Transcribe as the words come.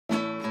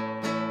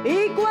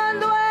Y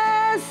cuando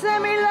ese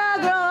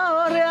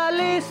milagro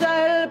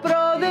realiza el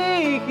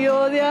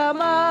prodigio de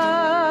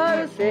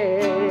amarse,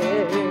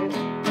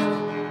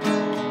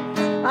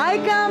 hay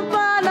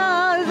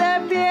campanas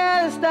de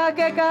fiesta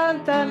que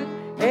cantan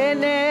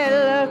en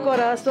el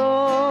corazón.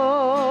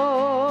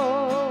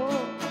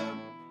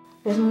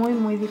 Es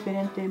muy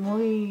diferente,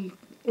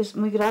 es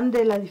muy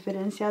grande la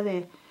diferencia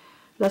de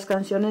las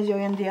canciones de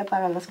hoy en día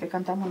para las que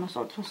cantamos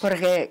nosotros.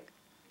 Porque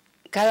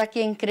cada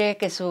quien cree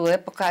que su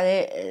época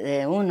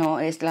de uno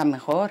es la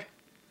mejor.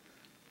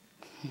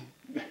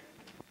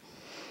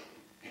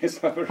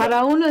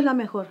 Para uno es la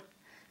mejor.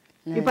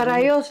 Y para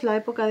ellos la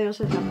época de ellos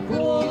es la mejor.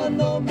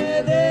 Cuando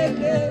me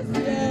dejes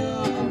de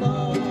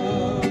amar,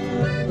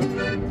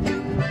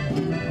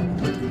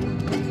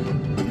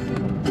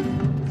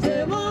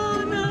 se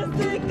van a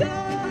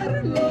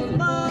secar los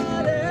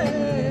mares.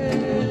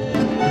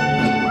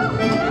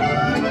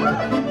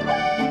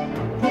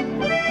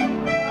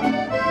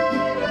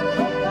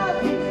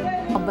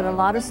 But a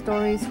lot of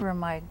stories where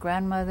my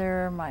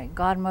grandmother, my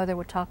godmother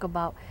would talk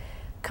about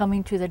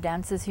coming to the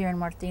dances here in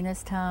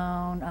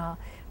Martineztown.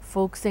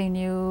 Folks they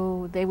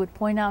knew, they would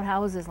point out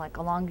houses like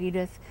along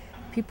Edith,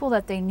 people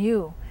that they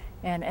knew.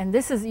 And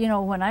this is, you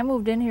know, when I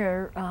moved in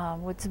here,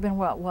 it's been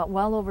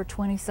well over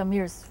 20 some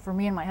years for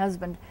me and my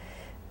husband,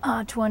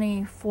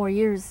 24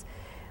 years.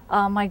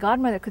 My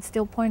godmother could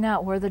still point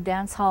out where the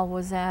dance hall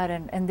was at,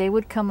 and they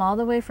would come all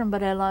the way from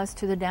Barelas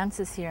to the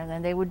dances here, and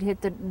then they would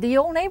hit the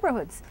old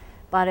neighborhoods,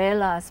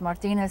 Barelas,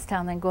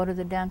 Martineztown, then go to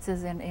the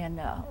dances in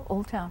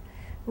Old Town.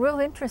 Real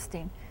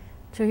interesting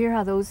to hear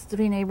how those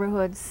three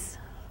neighborhoods,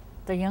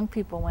 the young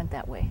people went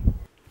that way.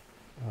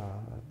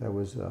 There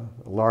was a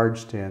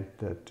large tent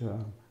that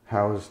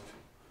housed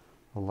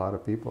a lot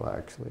of people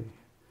actually,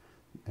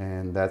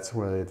 and that's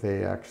where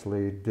they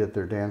actually did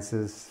their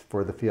dances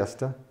for the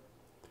fiesta,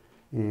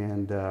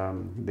 and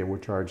they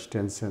would charge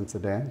 10 cents a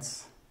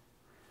dance,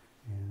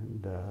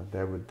 and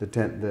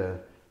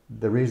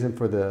the reason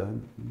for the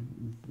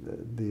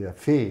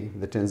fee,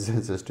 the 10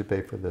 cents, is to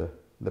pay for the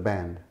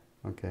band.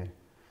 Okay,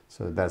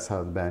 so that's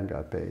how the band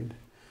got paid.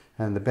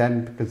 And the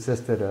band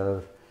consisted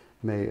of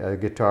a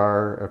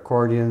guitar,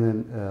 accordion,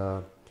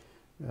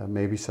 and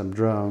maybe some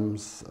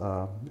drums,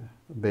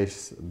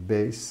 bass.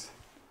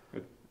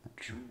 A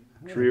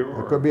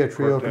trio? It could be a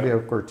trio, it could be a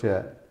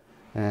quartet.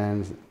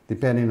 And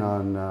depending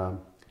on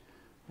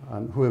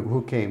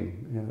who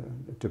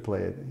came to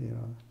play it, you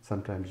know,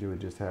 sometimes you would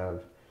just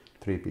have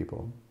 3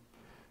 people.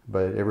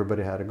 But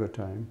everybody had a good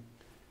time.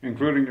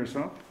 Including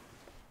yourself?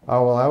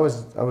 Oh, well, I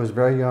was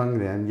very young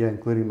then, yeah,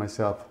 including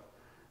myself,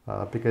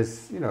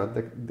 because, you know,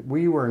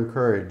 we were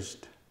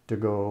encouraged to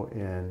go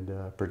and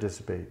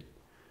participate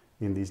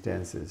in these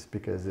dances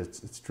because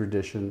it's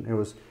tradition. It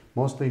was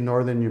mostly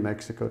northern New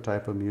Mexico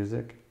type of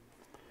music,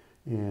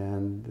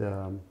 and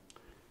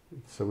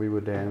so we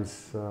would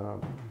dance,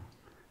 you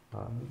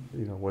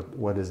know,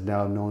 what is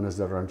now known as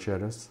the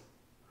rancheras,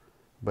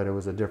 but it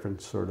was a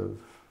different sort of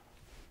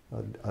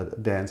a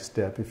dance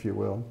step, if you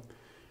will.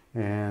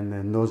 And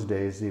in those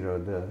days, you know,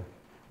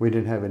 we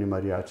didn't have any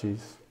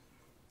mariachis,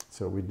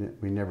 so we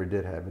never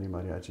did have any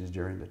mariachis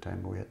during the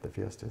time we had the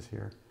fiestas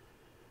here.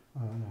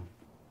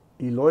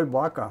 Eloy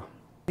Baca,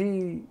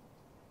 he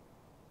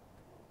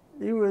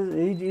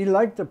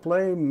liked to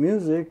play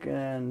music,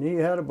 and he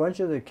had a bunch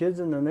of the kids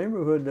in the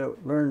neighborhood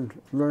that learned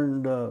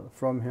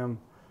from him.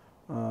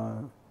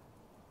 Down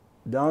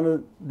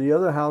at the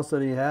other house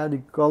that he had, he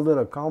called it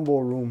a combo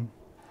room.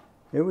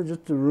 It was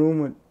just a room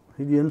with,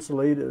 he'd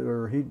insulate it,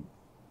 or he'd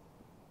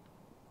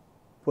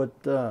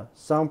put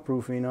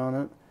soundproofing on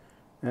it,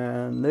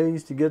 and they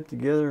used to get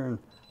together, and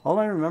all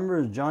I remember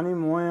is Johnny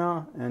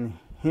Moya and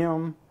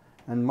him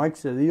and Mike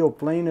Cedillo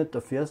playing at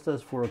the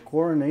fiestas for a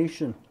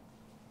coronation,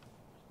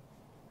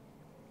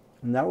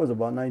 and that was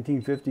about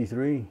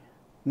 1953.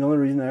 The only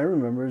reason I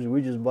remember is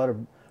we just bought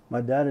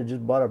my dad had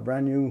just bought a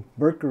brand new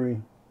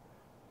Mercury,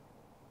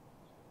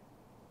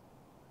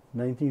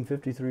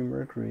 1953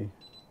 Mercury.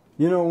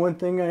 You know, one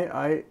thing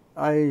I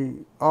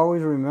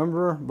always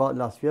remember about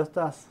las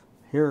fiestas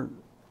here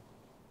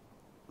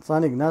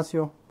San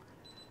Ignacio,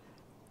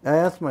 I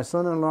asked my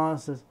son-in-law, I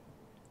says,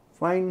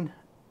 find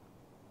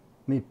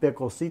mi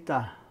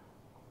pecosita.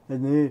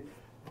 And they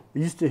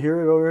used to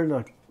hear it over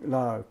here,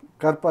 la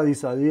carpa de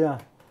Isadía.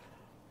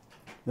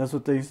 That's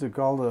what they used to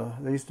call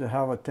they used to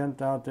have a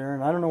tent out there,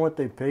 and I don't know what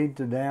they paid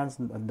to dance,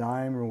 a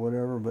dime or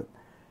whatever, but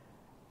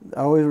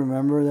I always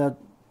remember that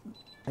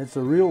it's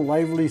a real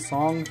lively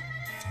song,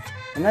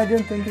 and I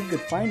didn't think you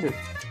could find it.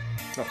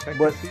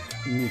 But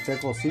mi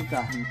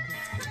pecosita.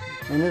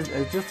 And it's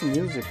just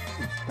music,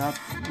 it's not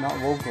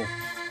vocal.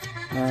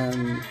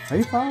 And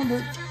he found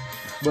it.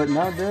 But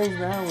nowadays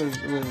now with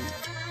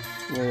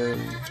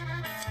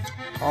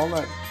all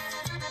that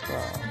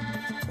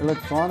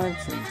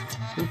electronics, and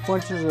he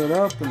punches it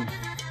up and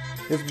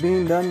it's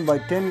being done by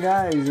 10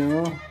 guys, you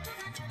know.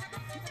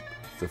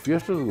 The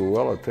fiestas were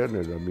well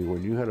attended. I mean,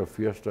 when you had a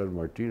fiesta in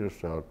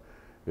Martineztown,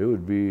 it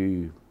would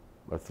be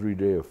a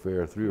 3-day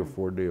affair, 3 or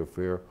 4 day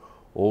affair.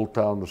 Old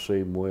Town the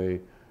same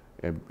way.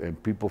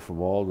 And people from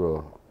all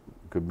the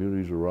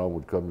communities around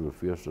would come to the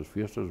fiestas.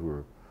 Fiestas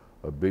were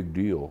a big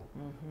deal.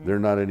 They're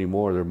not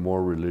anymore. They're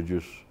more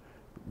religious.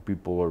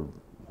 People are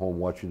home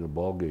watching the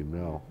ball game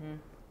now.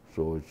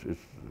 So it's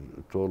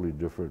totally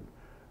different.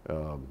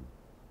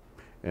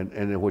 And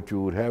then what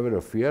you would have at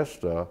a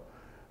fiesta,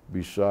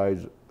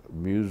 besides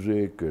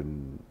music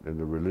and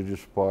the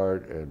religious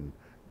part and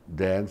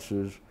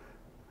dances,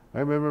 I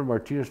remember in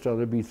Martineztown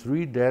there'd be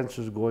 3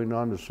 dances going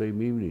on the same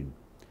evening.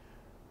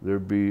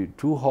 There'd be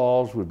 2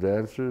 halls with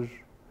dancers,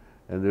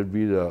 and there'd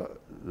be the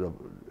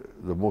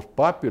most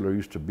popular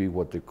used to be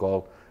what they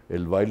call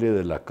el baile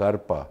de la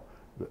carpa,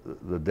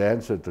 the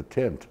dance at the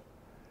tent.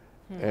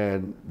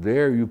 And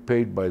there you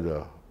paid by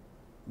the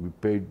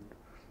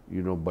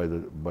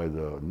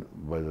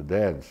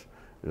dance.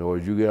 In other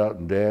words, you get out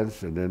and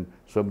dance, and then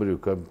somebody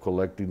would come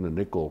collecting the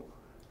nickel.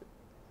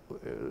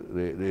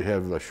 They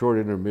have a short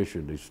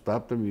intermission. They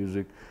stop the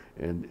music,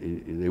 and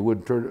they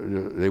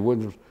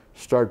wouldn't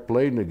start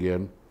playing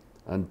again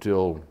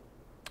until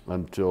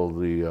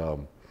the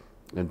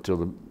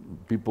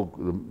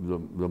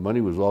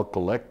money was all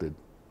collected,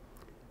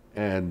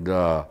 and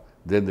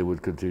then they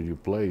would continue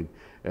playing.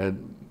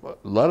 And a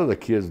lot of the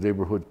kids,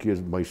 neighborhood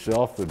kids,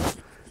 myself and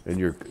I don't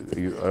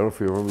know if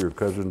you remember your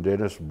cousin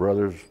Dennis'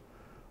 brother's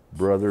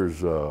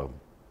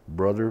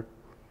brother.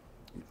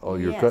 Oh,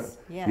 your yes.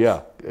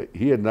 Yeah,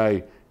 he and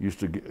I used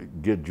to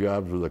get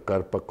jobs with the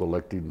carpa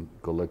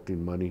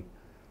collecting money.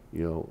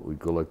 You know, we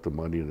collect the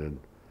money, and then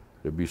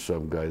there'd be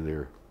some guy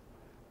there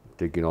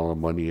taking all the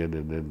money in,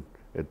 and then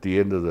at the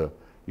end of the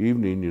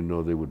evening, you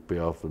know, they would pay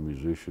off the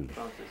musicians.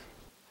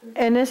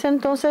 En ese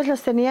entonces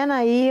las tenían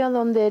ahí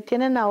donde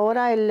tienen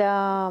ahora el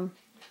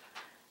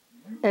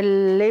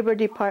Labor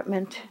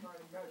Department.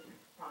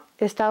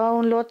 Estaba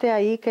un lote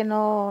ahí que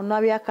no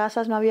había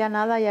casas, no había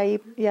nada,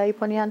 y ahí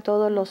ponían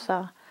todos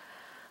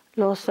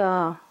los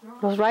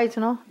rides,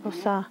 ¿no?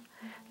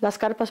 Las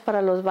carpas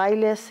para los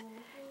bailes.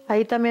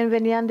 Ahí también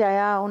venían de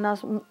allá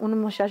unos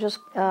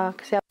muchachos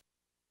que se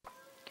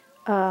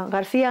llaman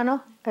García,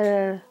 ¿no?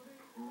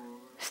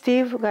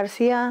 Steve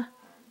García,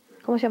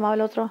 ¿cómo se llamaba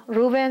el otro?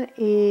 Rubén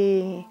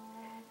y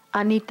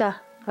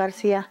Anita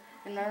García.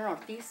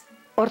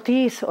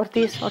 Ortiz.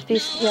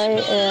 Ya,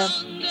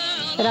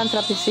 eran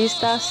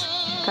trapecistas,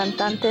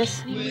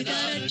 cantantes.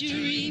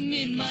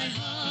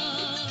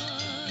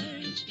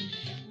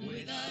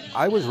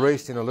 I was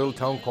raised in a little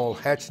town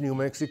called Hatch, New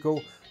Mexico,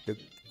 the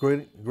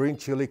green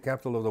chili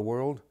capital of the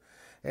world.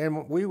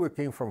 And we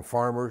came from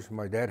farmers.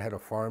 My dad had a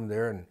farm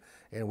there,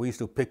 and we used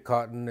to pick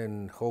cotton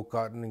and hoe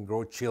cotton and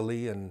grow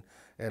chili and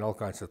all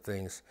kinds of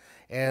things.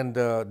 And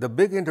the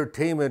big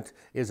entertainment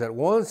is that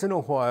once in a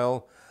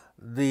while,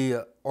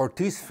 the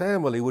Ortiz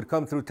family would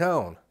come through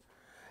town,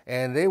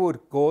 and they would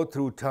go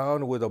through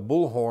town with a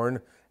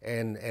bullhorn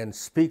and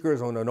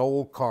speakers on an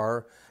old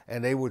car,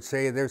 and they would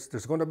say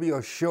there's going to be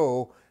a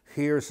show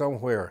here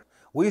somewhere.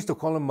 We used to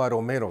call them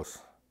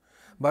maromeros.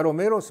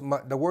 Maromeros,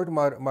 the word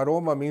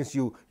maroma means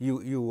you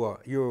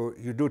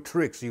do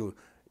tricks, you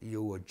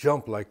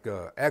jump like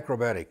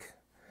acrobatic,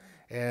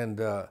 and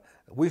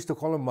we used to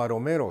call them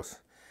maromeros.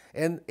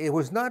 And it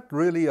was not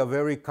really a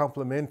very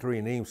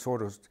complimentary name,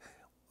 sort of.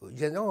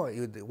 You know,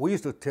 we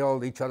used to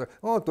tell each other,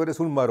 "Oh, tú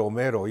eres un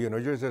maromero," you know,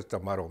 you're just a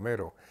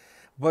maromero.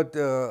 But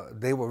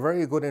they were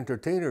very good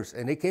entertainers,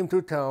 and they came to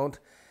town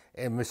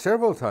and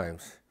several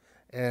times.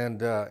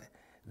 And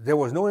there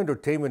was no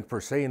entertainment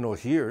per se in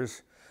those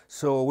years,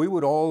 so we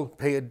would all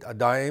pay a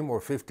dime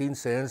or 15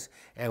 cents,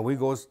 and we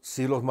go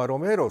see los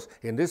maromeros.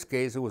 In this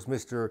case, it was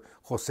Mr.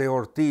 Jose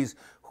Ortiz,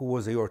 who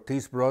was the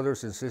Ortiz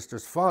brothers and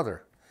sisters'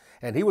 father.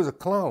 And he was a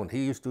clown.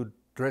 He used to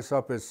dress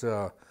up as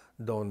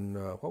Don,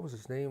 what was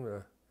his name?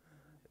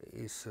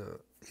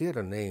 He had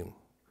a name.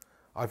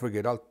 I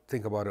forget, I'll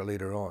think about it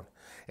later on.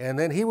 And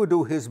then he would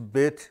do his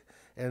bit,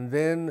 and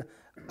then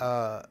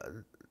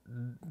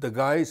the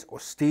guys,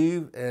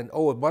 Steve, and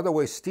oh, by the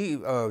way,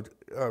 Steve,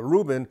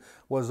 Reuben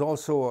was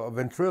also a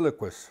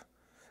ventriloquist,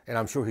 and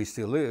I'm sure he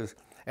still is,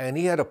 and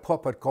he had a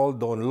puppet called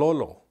Don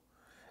Lolo,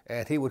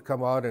 and he would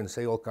come out and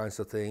say all kinds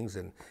of things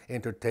and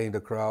entertain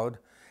the crowd.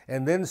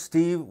 And then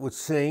Steve would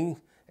sing,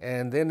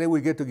 and then they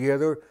would get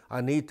together,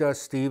 Anita,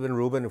 Steve, and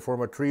Reuben, and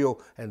form a trio,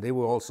 and they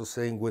would also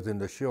sing within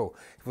the show.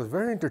 It was a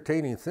very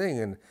entertaining thing,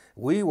 and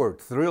we were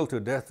thrilled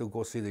to death to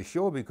go see the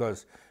show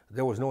because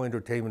there was no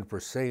entertainment per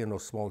se in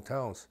those small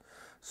towns.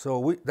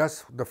 So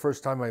that's the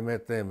first time I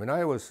met them, and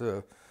I was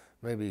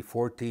maybe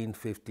 14,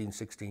 15,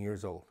 16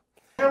 years old.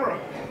 Camera.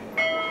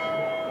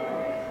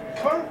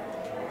 Come on.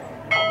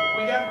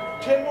 We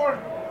got 10 more.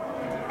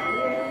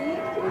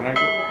 Can I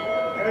go?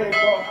 There you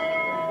go.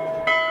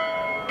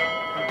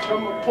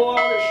 Come pull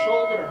out his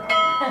shoulder.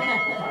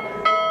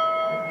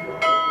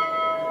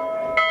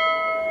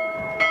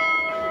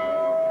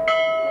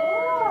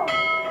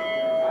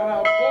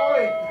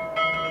 Boy.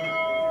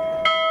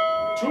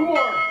 2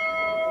 more.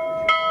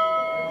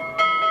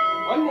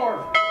 1 more.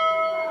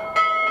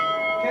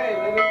 Okay,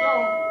 let it go.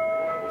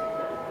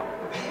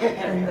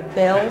 And the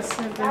bells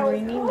have been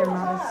ringing. They're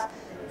not as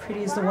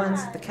pretty as the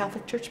ones at the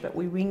Catholic Church, but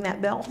we ring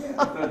that bell.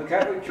 The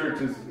Catholic Church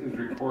is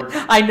recorded.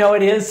 I know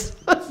it is.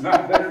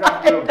 They're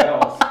not little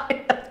bells.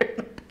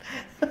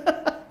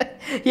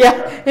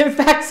 Yeah, in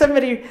fact,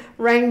 somebody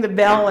rang the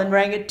bell and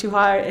rang it too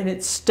high and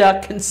it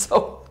stuck, and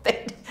so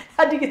they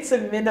had to get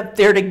some men up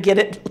there to get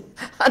it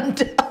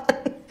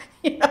undone,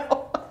 you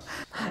know.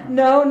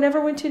 No, never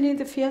went to any of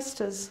the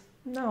fiestas,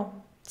 no.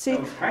 See,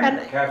 That was kind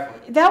of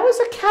Catholic. that was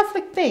a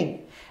Catholic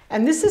thing.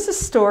 And this is a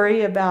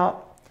story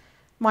about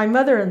my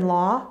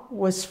mother-in-law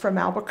was from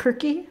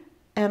Albuquerque,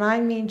 and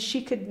I mean,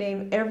 she could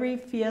name every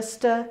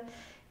fiesta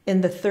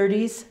in the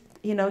 30s.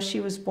 You know, she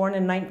was born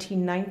in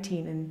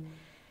 1919,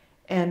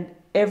 and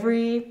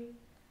every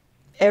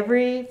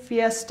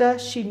fiesta,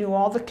 she knew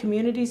all the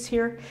communities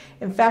here.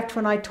 In fact,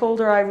 when I told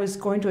her I was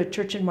going to a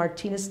church in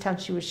Martineztown,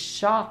 she was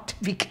shocked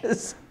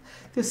because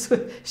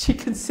she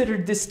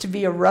considered this to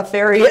be a rough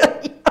area,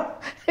 you know,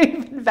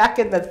 even back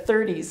in the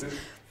 30s.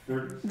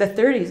 The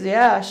 30s,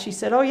 yeah. She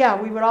said, oh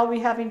yeah, we would all be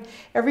having,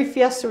 every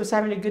fiesta was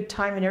having a good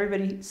time,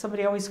 and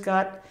somebody always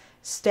got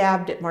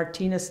stabbed at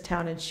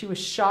Martineztown, and she was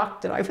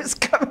shocked that I was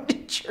coming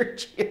to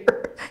church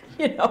here,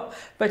 you know.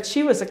 But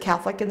she was a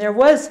Catholic, and it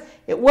was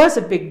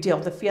a big deal.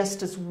 The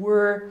fiestas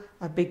were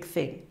a big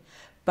thing,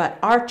 but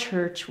our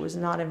church was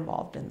not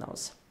involved in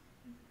those.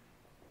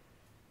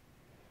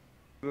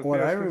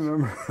 What I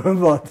remember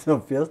about the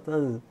fiesta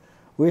is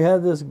we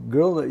had this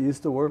girl that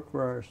used to work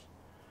for us,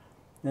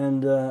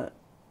 and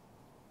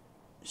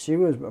she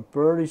was a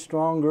pretty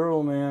strong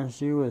girl, man.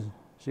 She was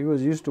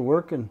used to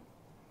working.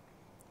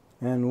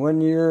 And one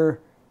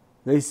year,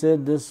 they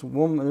said this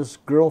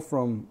girl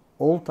from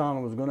Old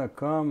Town was going to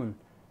come and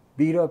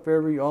beat up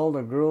all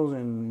the girls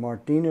in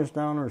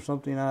Martineztown or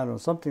something. I don't know,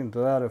 something to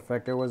that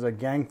effect. There was a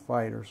gang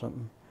fight or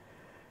something.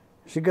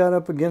 She got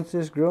up against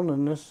this girl,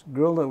 and this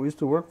girl that used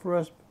to work for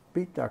us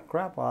beat the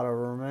crap out of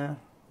her, man.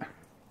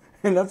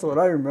 And that's what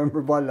I remember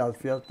about las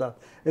fiestas.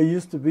 It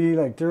used to be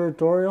like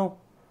territorial.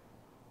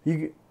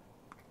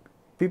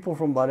 People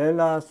from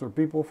Barelas or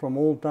people from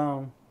Old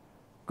Town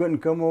couldn't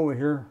come over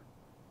here.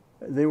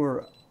 It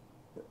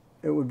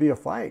would be a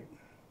fight.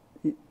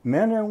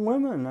 Men and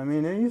women. I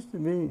mean, it used to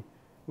be,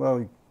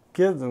 well,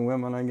 kids and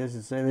women, I guess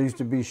you'd say. There used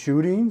to be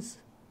shootings.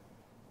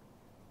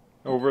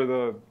 Over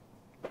the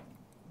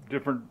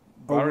different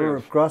barrios.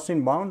 Over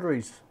crossing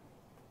boundaries.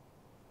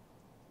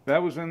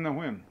 That was in the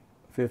when?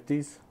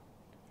 50s.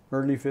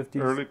 Early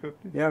 50s. Early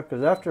 50s? Yeah,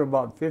 because after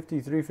about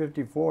 53,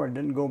 54, I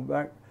didn't go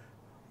back.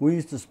 We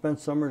used to spend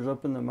summers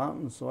up in the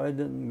mountains, so I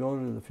didn't go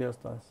to the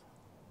fiestas.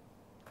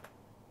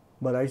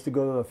 But I used to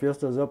go to the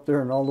fiestas up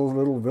there in all those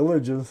little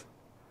villages.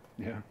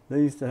 Yeah. They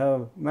used to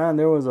have, man,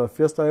 there was a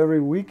fiesta every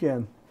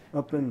weekend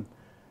up in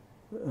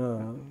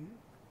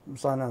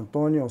San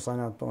Antonio, San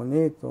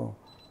Antonito,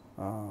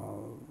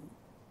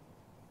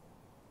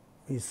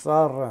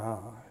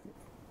 Izarra.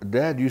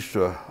 Dad used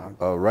to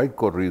write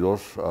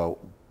corridos.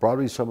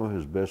 Probably some of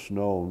his best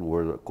known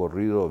were the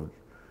corrido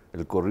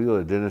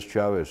de Dennis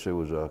Chavez. It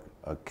was a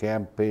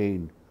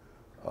campaign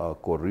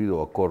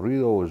corrido. A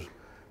corrido was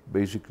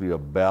basically a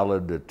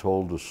ballad that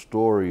told the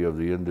story of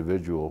the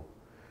individual.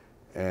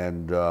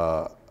 And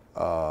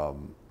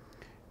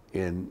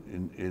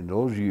in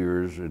those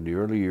years, in the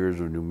early years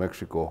of New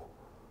Mexico,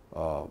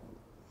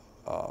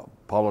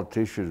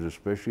 politicians,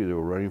 especially they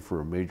were running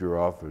for a major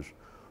office,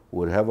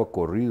 would have a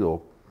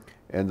corrido,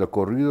 and the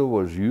corrido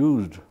was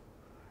used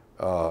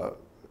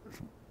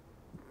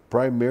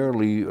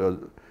primarily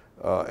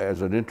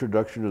as an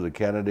introduction to the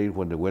candidate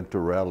when they went to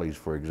rallies.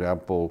 For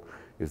example,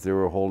 if they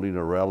were holding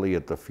a rally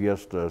at the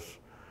fiestas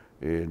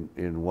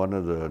in one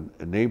of the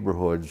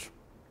neighborhoods,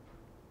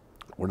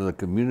 one of the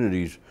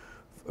communities,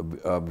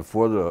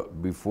 before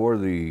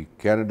the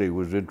candidate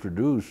was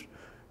introduced,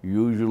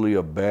 usually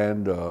a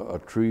band,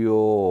 a trio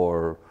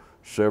or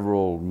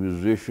several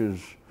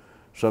musicians,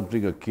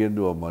 something akin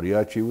to a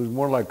mariachi. It was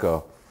more like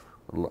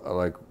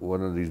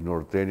one of these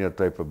norteña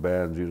type of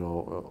bands, you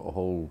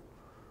know,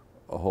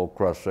 a whole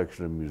cross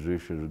section of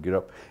musicians would get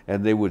up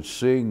and they would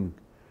sing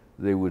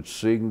the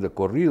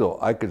corrido.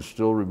 I can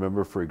still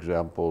remember, for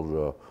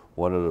example,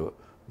 one of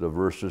the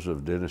verses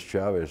of Dennis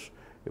Chavez.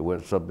 It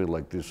went something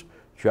like this: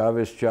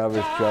 Chávez,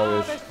 Chávez,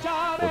 Chávez,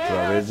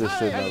 otra vez de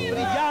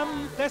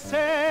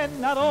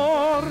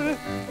senador.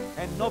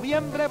 En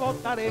noviembre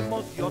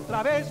votaremos y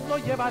otra vez lo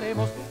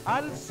llevaremos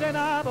al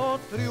Senado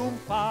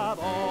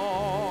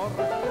triunfador.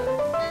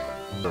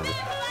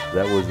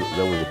 That was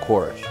the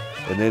chorus,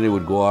 and then they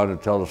would go on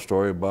and tell the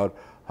story about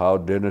how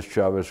Dennis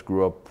Chavez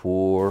grew up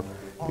poor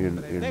in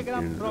a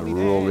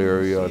rural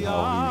area and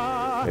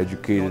how he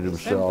educated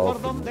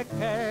himself.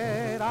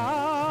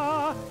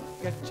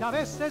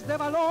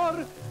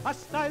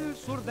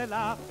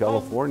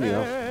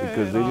 California,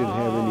 because they didn't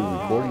have any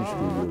recording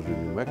studios in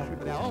New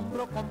Mexico.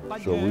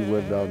 So we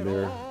went down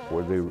there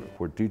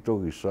where Tito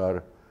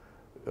Guisar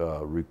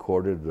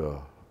recorded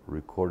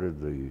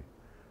the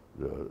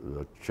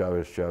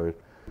Chavez.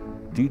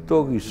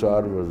 Tito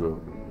Guisar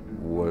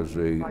was a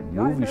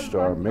movie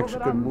star,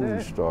 Mexican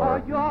movie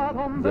star,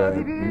 that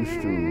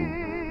used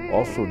to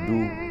also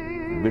do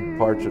bit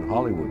parts in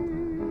Hollywood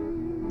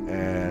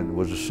and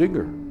was a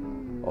singer,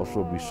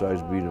 also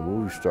besides being a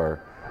movie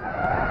star.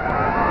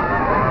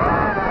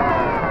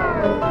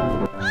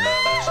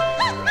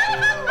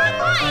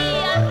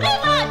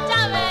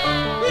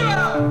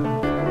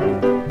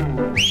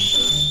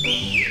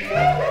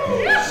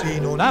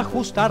 Sin una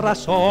justa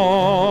razón,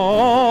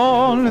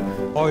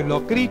 hoy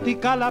lo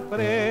critica la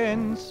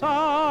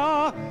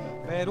prensa,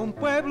 pero un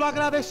pueblo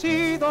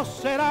agradecido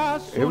será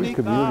su Every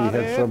community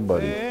had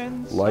somebody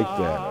like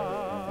that,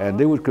 and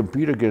they would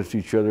compete against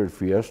each other at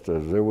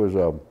fiestas. There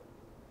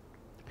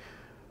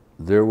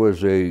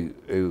was a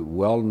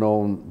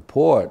well-known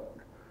poet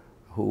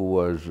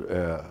who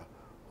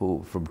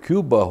from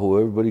Cuba, who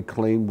everybody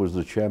claimed was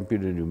the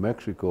champion in New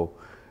Mexico,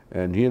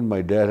 and he and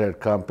my dad had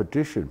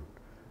competition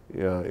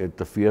at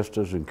the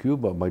fiestas in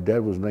Cuba. My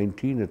dad was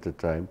 19 at the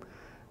time,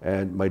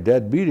 and my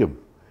dad beat him.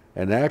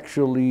 And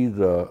actually,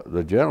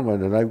 the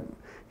gentleman,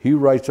 he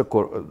writes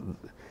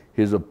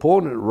his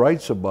opponent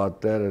writes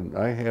about that, and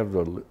I have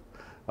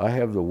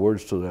the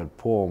words to that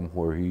poem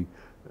where he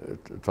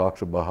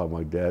talks about how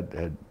my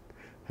dad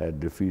had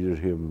defeated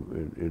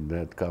him in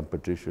that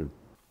competition.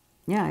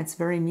 Yeah, it's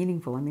very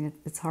meaningful. I mean,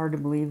 it's hard to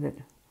believe that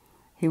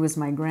he was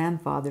my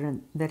grandfather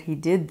and that he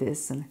did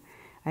this, and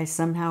I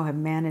somehow have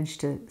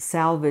managed to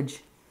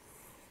salvage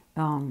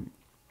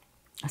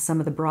some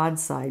of the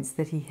broadsides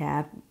that he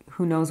had.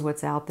 Who knows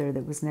what's out there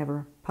that was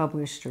never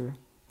published or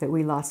that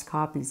we lost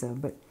copies of,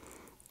 but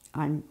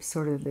I'm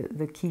sort of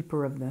the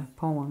keeper of the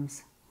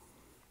poems.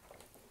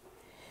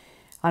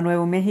 A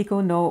Nuevo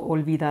México no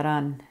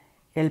olvidarán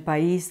el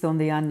país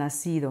donde han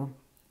nacido.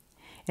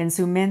 En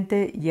su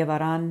mente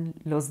llevarán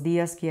los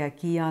días que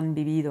aquí han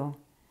vivido.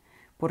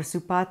 Por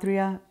su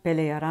patria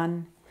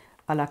pelearán,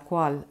 a la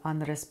cual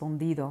han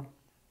respondido.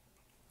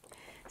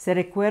 Se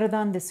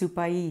recuerdan de su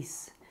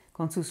país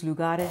con sus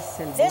lugares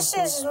selvosos. This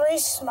is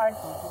Luis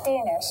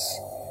Martinez.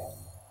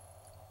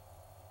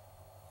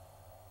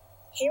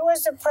 He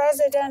was the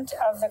president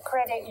of the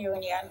credit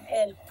union,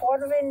 El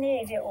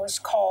Porvenir it was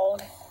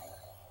called.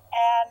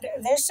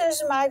 And this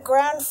is my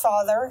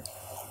grandfather.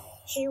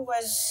 He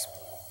was,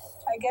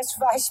 I guess,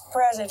 vice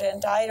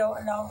president, I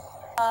don't know.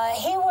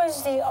 He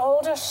was the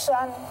oldest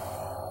son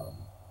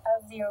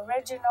of the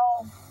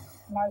original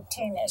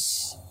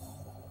Martinez.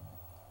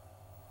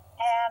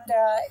 And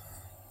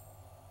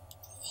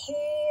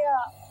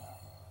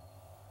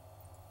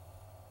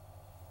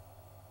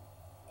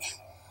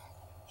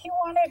he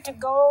wanted to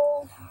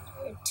go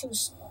to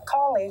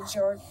college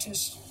or to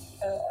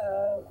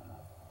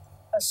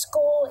a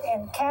school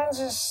in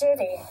Kansas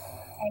City,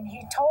 and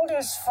he told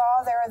his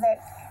father that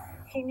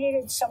he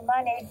needed some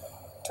money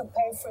to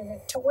pay for the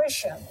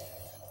tuition.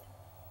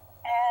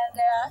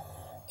 And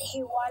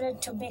he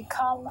wanted to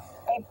become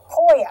a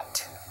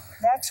poet.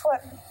 That's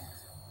what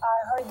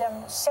I heard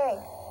them say.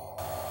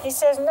 He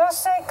says, no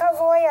sé qué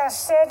voy a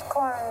hacer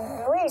con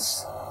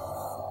Luis.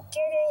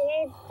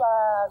 Quiere ir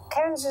a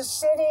Kansas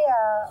City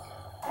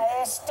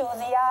a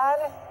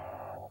estudiar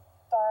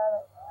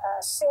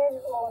para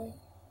ser un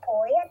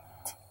poet.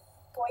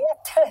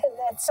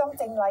 That's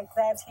something like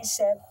that, he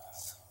said.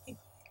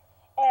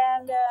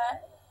 And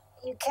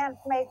you can't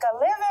make a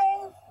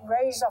living,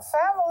 raise a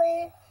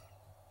family,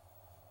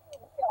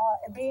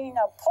 being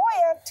a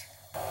poet.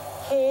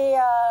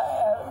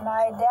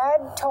 My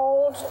dad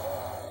told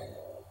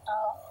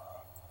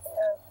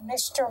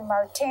Mr.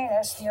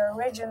 Martinez, the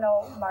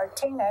original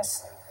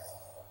Martinez,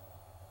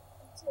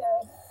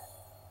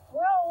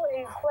 well,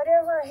 if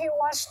whatever he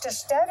wants to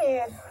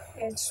study,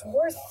 it's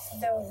worth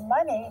the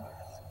money,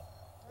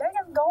 let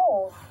him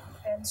go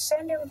and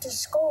send him to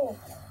school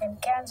in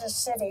Kansas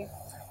City.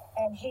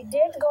 And he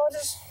did go to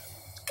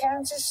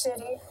Kansas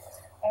City,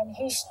 and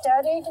he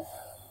studied,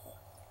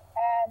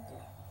 and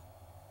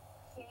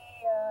he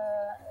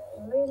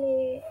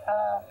really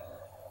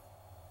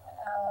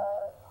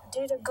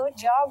did a good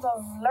job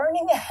of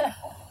learning.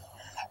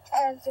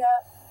 And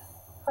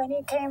when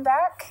he came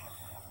back,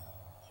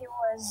 he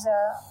was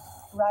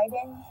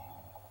writing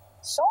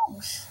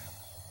songs.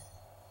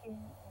 He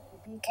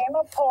became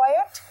a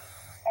poet,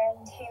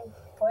 and he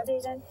put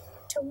it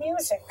into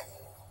music.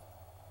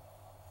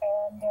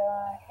 And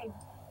he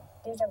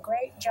did a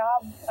great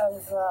job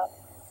of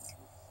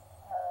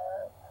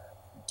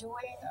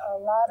doing a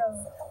lot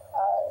of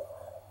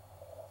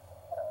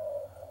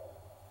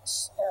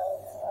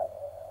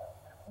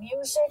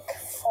music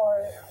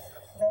for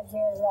the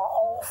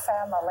whole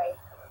family.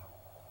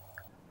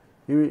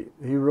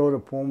 He wrote a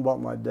poem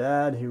about my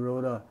dad. He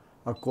wrote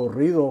a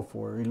corrido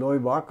for Eloy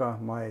Vaca,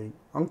 my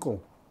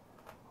uncle,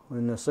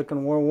 in the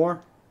Second World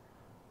War.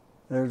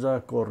 There's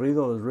a corrido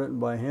that was written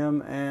by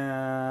him,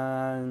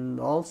 and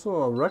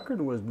also a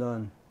record was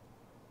done.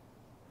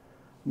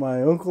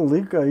 My uncle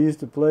Lika used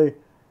to play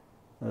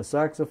the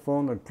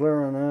saxophone, the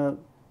clarinet,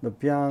 the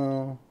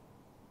piano,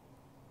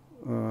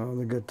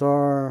 the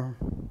guitar,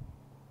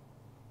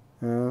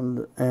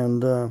 and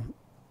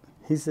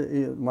he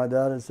said, my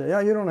dad would say,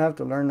 yeah, you don't have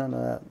to learn none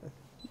of that.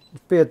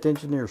 Just pay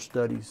attention to your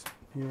studies.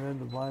 He read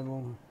the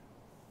Bible,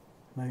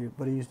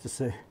 but he used to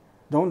say,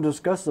 don't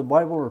discuss the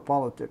Bible or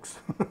politics.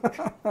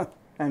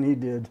 And he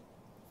did.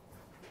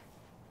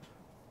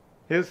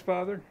 His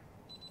father?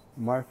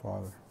 My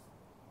father.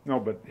 No,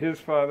 but his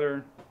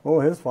father Oh,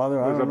 his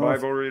father, I Was a don't know.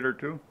 Bible reader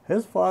too?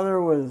 His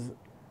father was,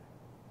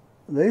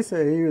 they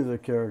say he was a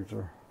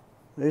character.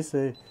 They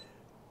say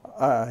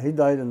he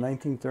died in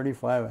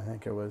 1935, I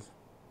think it was.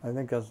 I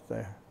think that's what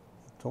they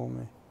told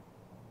me.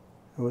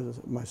 It was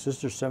my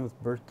sister's 7th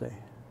birthday,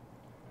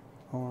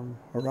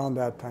 around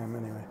that time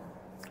anyway.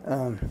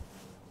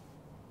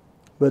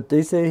 But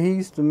they say he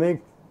used to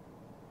make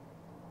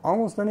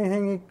almost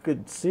anything he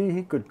could see,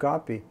 he could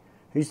copy.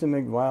 He used to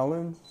make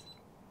violins.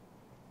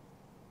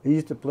 He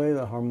used to play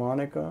the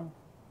harmonica.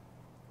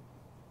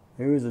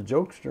 He was a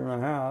jokester and a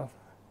half.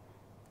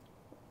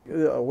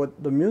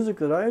 What the music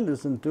that I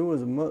listened to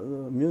was the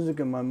music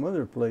that my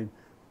mother played.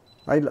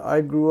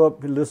 I grew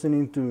up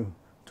listening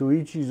to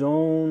each his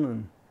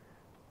own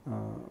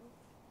and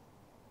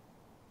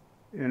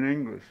in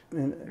English.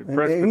 In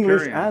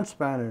English and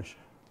Spanish.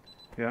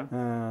 Yeah.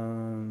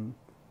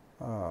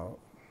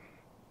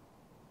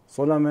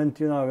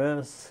 Solamente una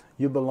vez,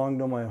 you belong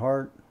to my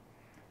heart,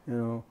 you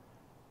know.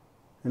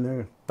 And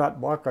then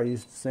Pat Baca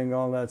used to sing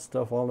all that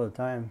stuff all the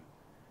time.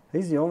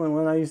 He's the only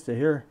one I used to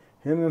hear,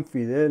 him and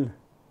Fidel.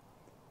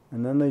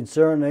 And then they'd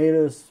serenade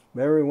us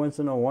every once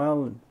in a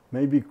while,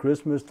 maybe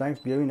Christmas,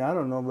 Thanksgiving, I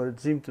don't know, but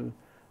it seemed to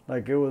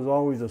like it was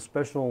always a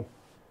special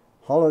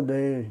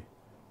holiday.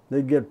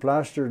 They'd get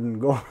plastered and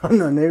go around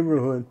the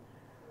neighborhood.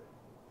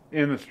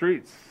 In the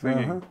streets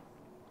singing.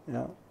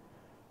 Yeah.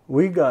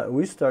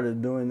 We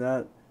started doing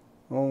that,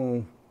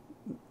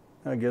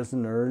 I guess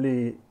in the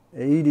early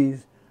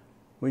 80s.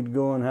 We'd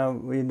go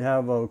and we'd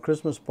have a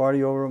Christmas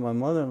party over at my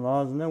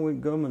mother-in-law's, and then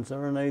we'd go and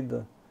serenade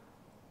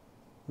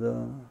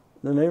the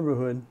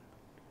neighborhood,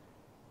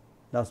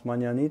 Las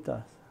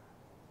Mañanitas.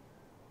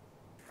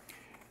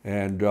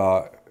 And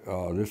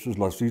this is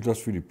Las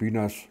Islas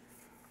Filipinas,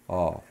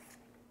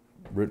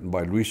 written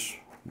by Luis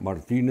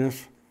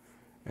Martinez,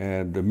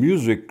 and the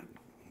music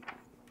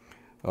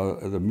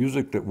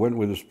that went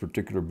with this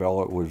particular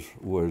ballad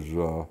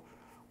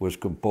was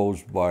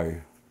composed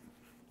by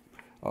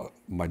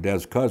my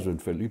dad's cousin,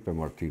 Felipe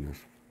Martinez.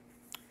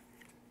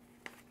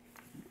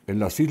 En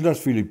las Islas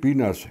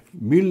Filipinas,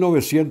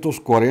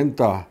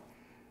 1940,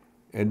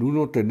 en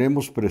uno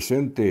tenemos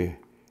presente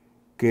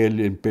que el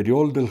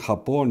Imperial del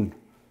Japón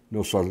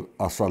nos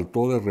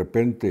asaltó de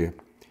repente.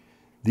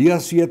 Día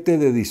 7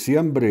 de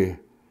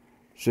diciembre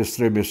se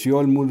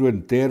estremeció el mundo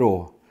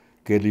entero,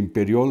 que el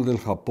Imperial del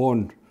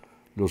Japón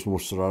los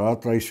mostrará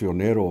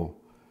traicionero.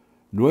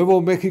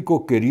 Nuevo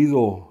México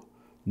querido,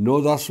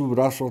 no da su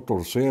brazo a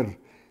torcer,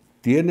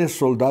 tiene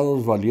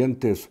soldados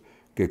valientes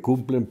que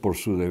cumplen por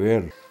su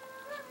deber.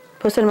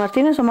 Pues el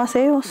Martínez nomás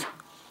ellos.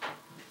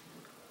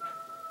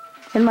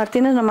 El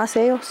Martínez nomás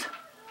ellos.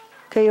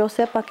 Que yo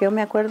sepa, que yo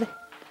me acuerde.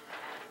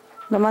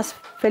 Nomás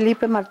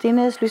Felipe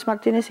Martínez, Luis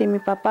Martínez y mi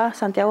papá,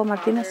 Santiago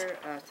Martínez.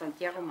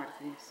 Santiago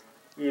Martínez.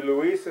 Y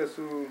Luis es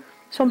su...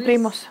 Son Luis,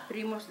 primos.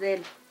 Primos de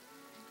él.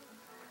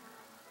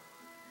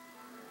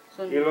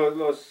 Y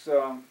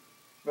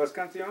las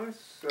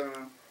canciones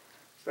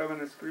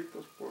estaban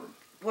escritos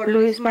por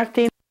Luis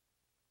Martínez.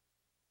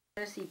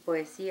 Y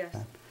poesías.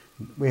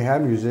 We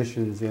had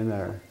musicians in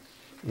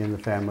the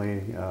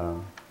family,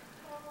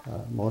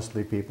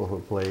 mostly people who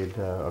played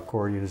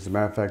accordion. As a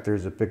matter of fact,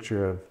 there's a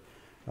picture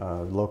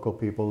of local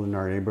people in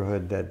our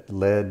neighborhood that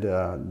led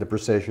the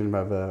procession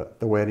of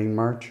the wedding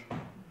march.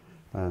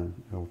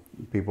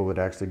 People would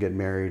actually get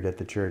married at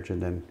the church,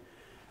 and then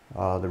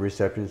the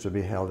receptions would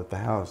be held at the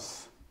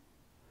house,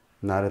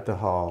 not at the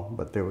hall,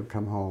 but they would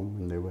come home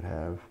and they would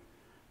have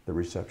the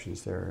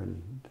receptions there,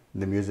 and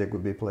the music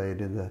would be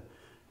played in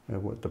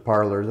the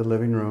parlor, the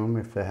living room,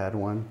 if they had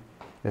one.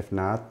 If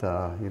not,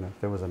 if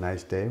there was a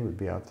nice day, it would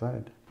be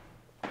outside.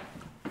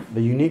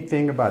 The unique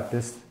thing about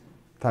this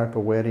type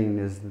of wedding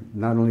is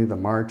not only the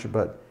march,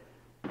 but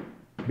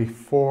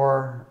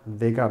before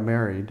they got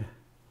married,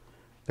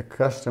 the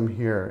custom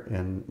here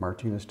in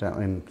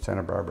Martineztown, in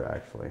Santa Barbara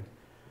actually,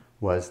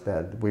 was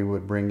that we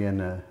would bring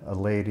in a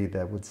lady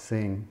that would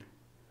sing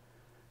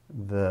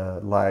the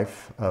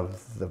life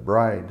of the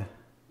bride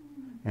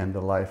and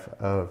the life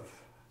of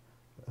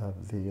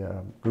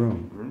the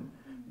groom,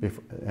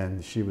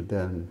 and she would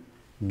then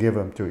give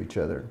them to each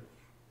other.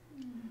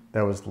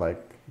 That was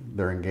like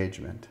their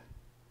engagement.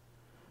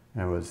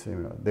 And it was,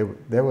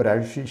 they would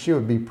actually, she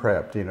would be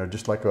prepped,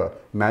 just like a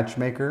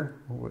matchmaker,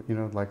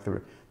 like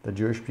the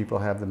Jewish people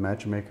have the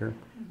matchmaker.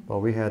 Well,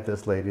 we had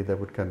this lady that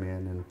would come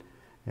in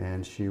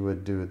and she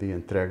would do the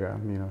entrega,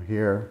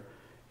 here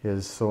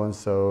is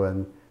so-and-so,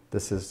 and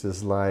this is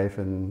his life,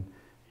 and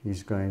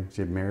he's going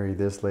to marry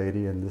this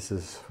lady, and this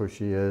is who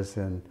she is,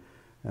 and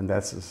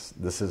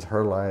this is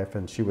her life,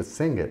 and she would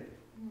sing it.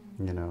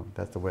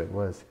 That's the way it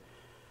was.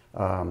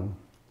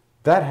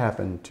 That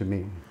happened to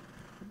me.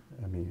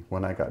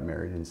 When I got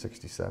married in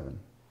 '67.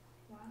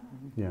 Wow.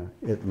 Yeah,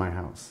 at my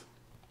house.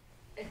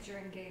 It's your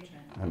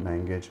engagement. At my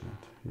engagement,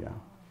 yeah.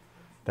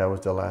 That was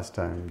the last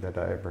time that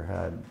I ever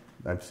had.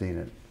 I've seen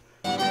it.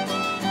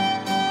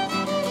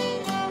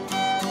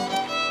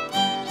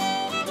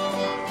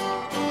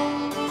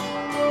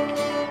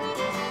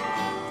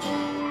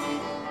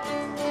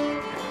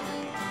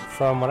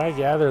 From what I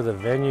gather, the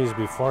venues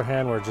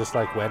beforehand were just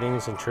like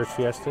weddings and church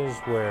fiestas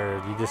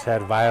where you just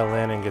had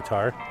violin and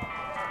guitar,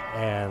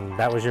 and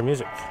that was your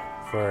music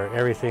for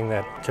everything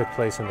that took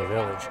place in the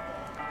village.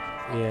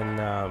 In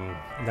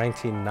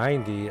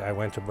 1990, I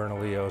went to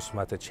Bernalillo's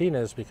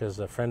Matachines because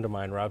a friend of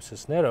mine, Rob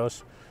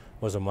Cisneros,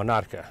 was a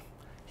monarca.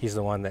 He's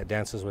the one that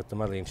dances with the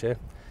Malinche.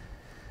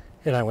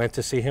 And I went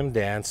to see him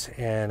dance,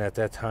 and at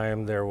that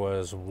time there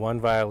was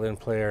one violin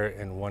player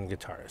and one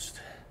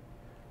guitarist.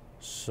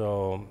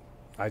 So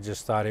I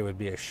just thought it would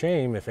be a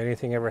shame if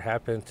anything ever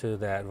happened to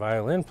that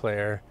violin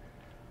player,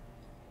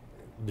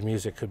 the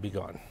music could be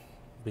gone.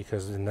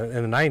 Because in the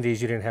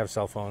 90s, you didn't have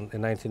cell phones.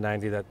 In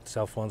 1990, that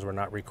cell phones were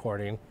not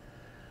recording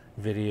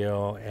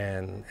video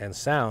and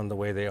sound the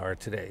way they are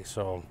today.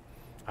 So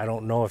I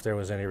don't know if there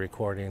was any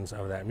recordings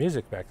of that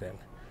music back then.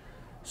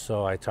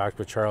 So I talked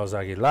with Charles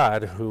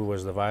Aguilar, who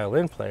was the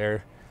violin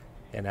player,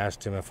 and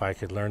asked him if I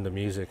could learn the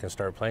music and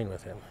start playing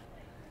with him.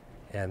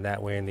 And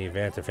that way, in the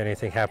event, if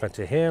anything happened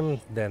to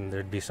him, then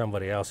there'd be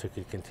somebody else who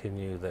could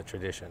continue the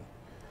tradition.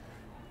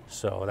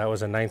 So that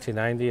was in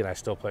 1990, and I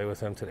still play with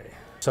him today.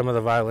 Some of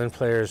the violin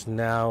players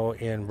now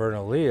in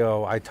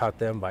Bernalillo, I taught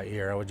them by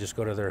ear. I would just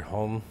go to their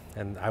home,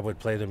 and I would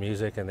play the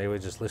music, and they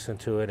would just listen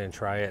to it and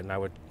try it, and I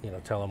would,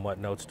 tell them what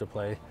notes to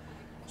play.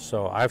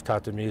 So I've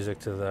taught the music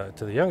to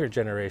the younger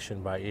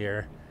generation by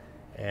ear,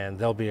 and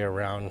they'll be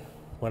around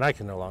when I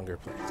can no longer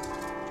play.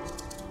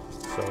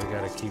 So we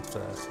got to keep the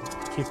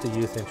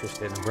youth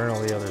interested. In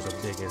Bernalillo, there's a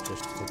big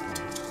interest with the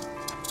youth.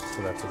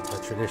 So that's a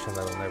tradition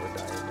that'll never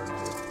die in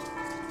Bernalillo.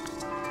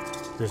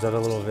 There's other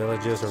little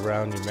villages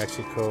around New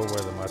Mexico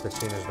where the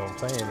Matachines don't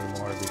play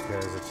anymore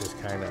because it just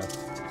kind of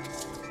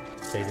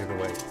faded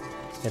away.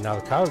 In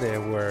Alcalde,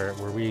 where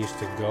we used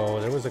to go,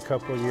 there was a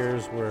couple of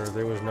years where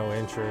there was no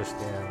interest,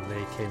 and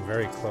they came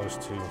very close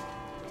to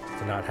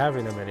not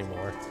having them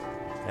anymore.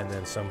 And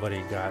then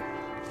somebody got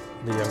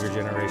the younger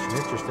generation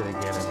interested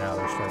again, and now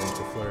they're starting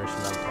to flourish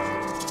in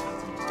Alcalde.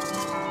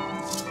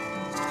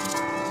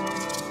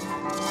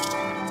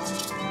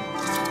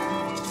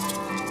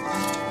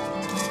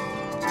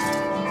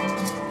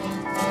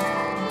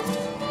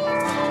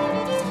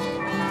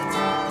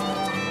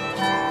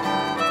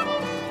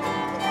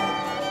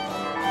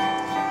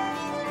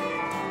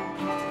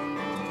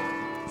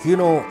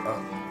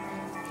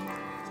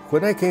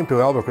 When I came to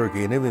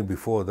Albuquerque, and even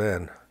before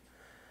then,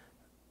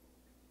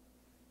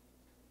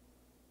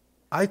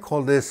 I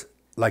call this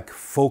like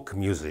folk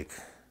music.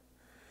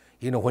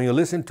 When you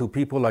listen to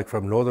people like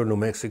from northern New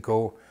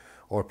Mexico,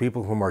 or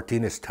people from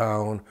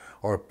Martineztown,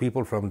 or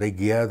people from, they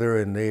gather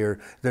and they're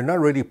not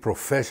really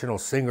professional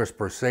singers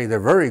per se. They're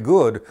very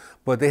good,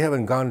 but they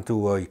haven't gone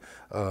to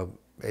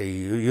a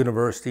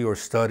university or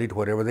studied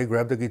whatever. They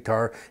grab the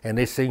guitar and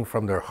they sing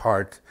from their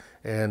heart.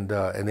 And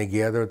they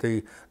gather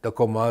the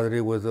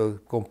comadre with the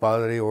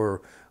compadre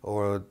or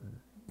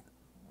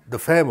the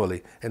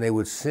family, and they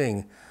would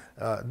sing.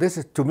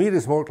 To me,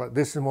 this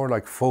is more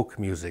like folk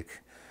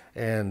music,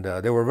 and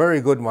they were very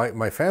good.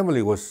 My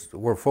family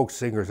were folk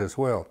singers as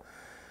well.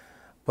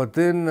 But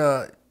then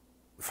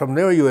from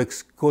there you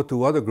go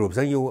to other groups,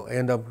 and you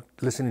end up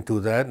listening to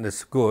that, and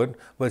it's good,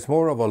 but it's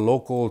more of a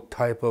local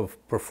type of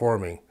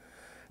performing.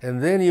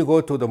 And then you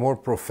go to the more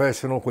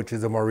professional, which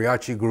is the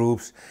mariachi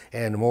groups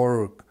and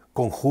more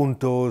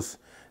conjuntos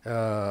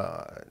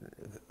that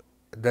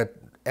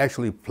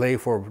actually play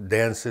for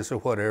dances or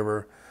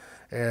whatever,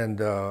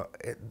 and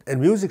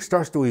music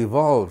starts to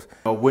evolve.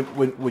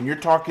 When you're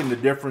talking the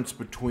difference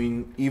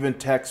between even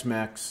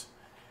Tex-Mex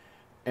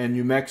and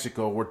New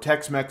Mexico, where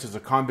Tex-Mex is a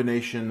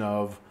combination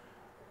of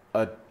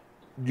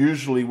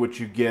usually what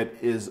you get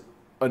is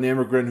an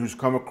immigrant who's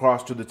come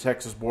across to the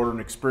Texas border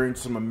and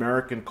experienced some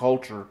American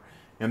culture,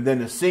 and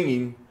then is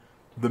singing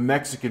the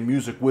Mexican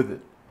music with it.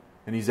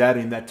 And he's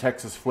adding that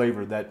Texas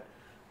flavor, that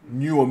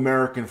new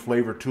American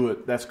flavor to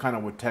it. That's kind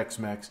of what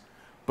Tex-Mex.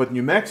 But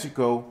New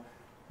Mexico,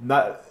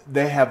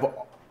 they have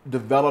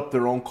developed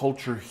their own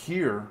culture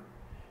here,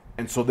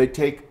 and so they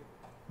take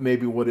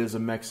maybe what is a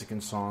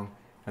Mexican song,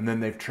 and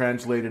then they've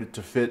translated it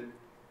to fit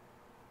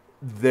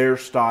their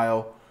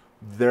style,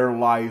 their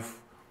life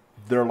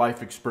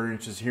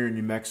experiences here in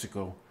New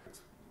Mexico.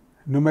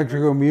 New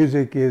Mexico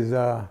music is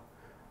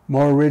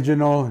more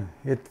original.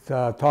 It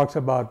talks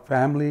about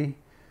family,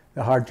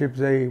 the hardships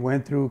they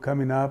went through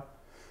coming up.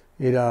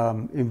 It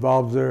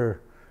involves their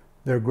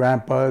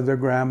grandpas, their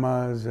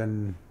grandmas,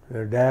 and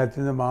their dads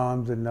and the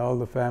moms, and all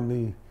the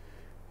family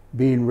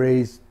being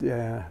raised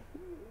a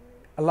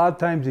lot of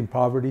times in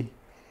poverty.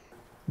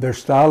 Their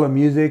style of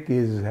music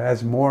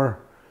has more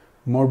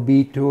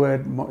beat to it.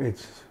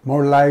 It's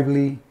more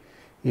lively.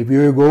 If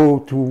you go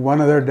to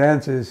one of their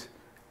dances,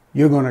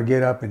 you're going to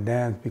get up and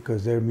dance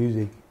because their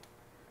music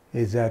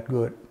is that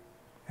good,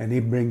 and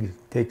it brings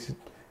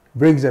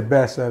the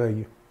best out of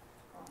you.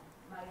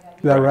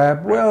 The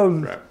rap,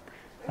 well,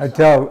 I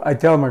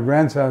tell my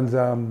grandsons,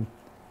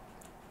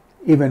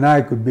 even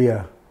I could be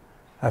a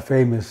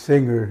famous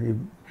singer.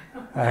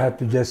 I have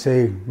to just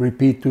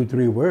repeat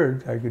 2-3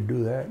 words. I could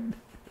do that.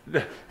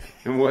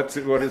 And what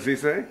does he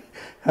say?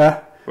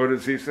 Huh? What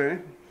does he say?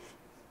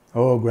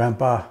 Oh,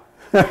 Grandpa,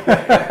 And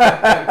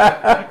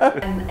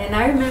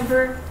I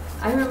remember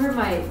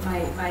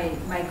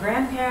my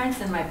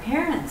grandparents and my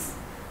parents.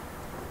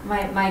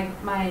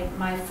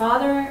 My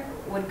father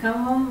would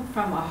come home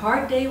from a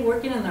hard day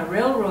working on the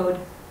railroad,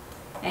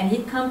 and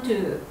he'd come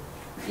to,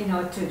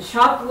 to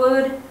chop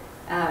wood,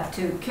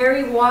 to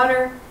carry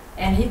water,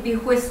 and he'd be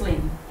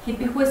whistling. He'd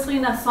be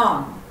whistling a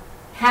song,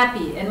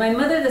 happy. And my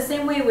mother the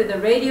same way with the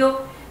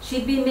radio.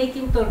 She'd be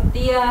making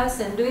tortillas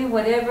and doing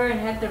whatever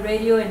and had the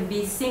radio and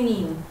be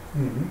singing.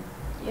 Mm-hmm.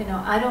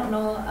 I don't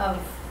know of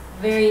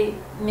very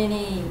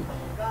many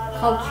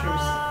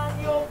cultures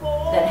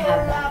that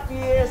have that.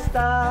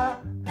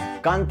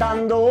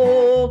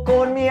 Cantando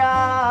con mi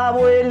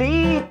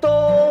abuelito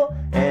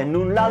en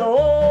un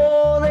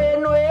lado de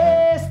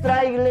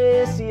nuestra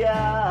iglesia.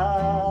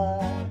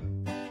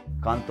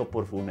 Canto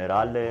por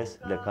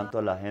funerales, le canto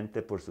a la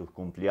gente por sus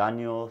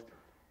cumpleaños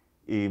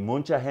y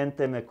mucha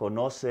gente me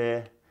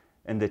conoce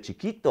de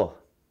chiquito,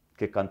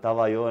 que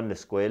cantaba yo en la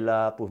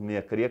escuela, pues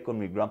me crié con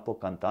mi grandpa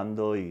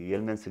cantando y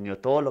él me enseñó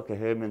todo lo que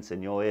él me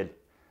enseñó él.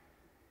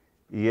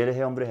 Y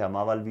ese hombre se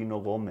llamaba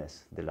Albino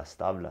Gómez, de las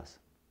Tablas.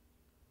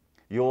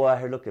 Yo voy a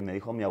hacer lo que me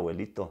dijo mi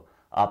abuelito.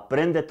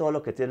 Aprende todo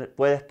lo que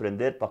puedes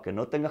aprender para que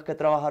no tengas que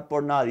trabajar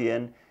por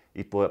nadie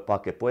y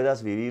para que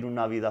puedas vivir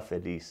una vida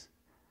feliz.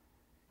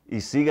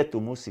 Y sigue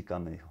tu música,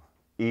 me dijo.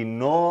 Y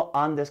no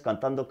andes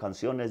cantando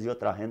canciones de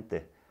otra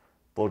gente,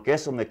 porque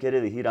eso me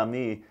quiere decir a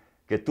mí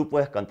que tú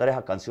puedes cantar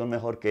esa canción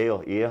mejor que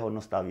ellos y eso no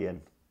está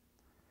bien.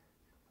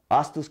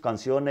 Haz tus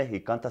canciones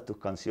y canta tus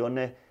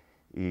canciones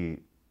y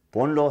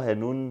ponlos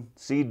en un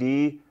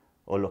CD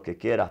o lo que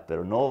quieras,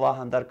 pero no vas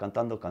a andar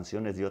cantando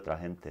canciones de otra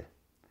gente.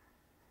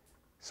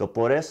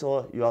 Por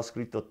eso yo he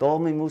escrito toda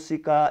mi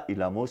música y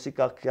la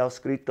música que he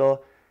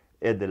escrito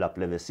es de la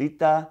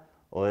plebecita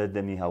o es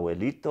de mis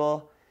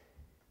abuelitos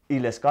y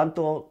les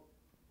canto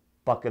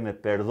para que me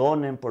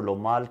perdonen por lo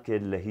mal que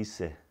les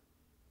hice.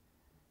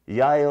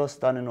 Ya ellos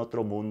están en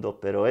otro mundo,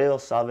 pero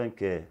ellos saben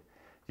que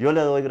yo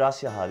le doy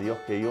gracias a Dios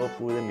que yo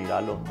pude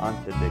mirarlos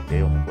antes de que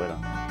ellos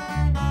fueran.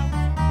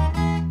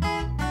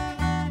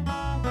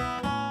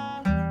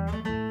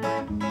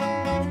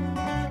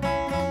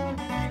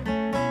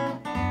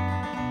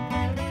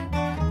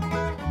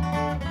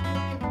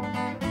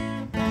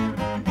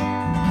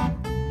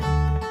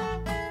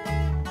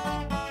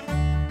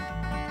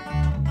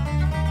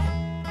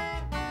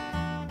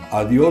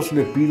 A Dios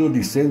le pido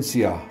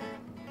licencia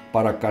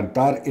para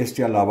cantar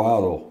este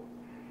alabado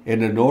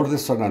en honor de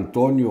San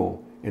Antonio,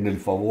 en el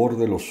favor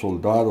de los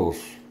soldados.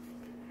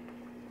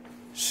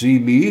 Si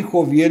mi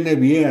hijo viene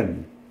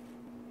bien,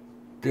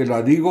 te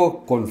la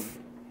digo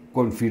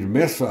con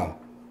firmeza,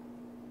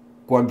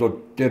 cuando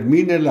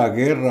termine la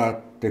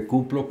guerra te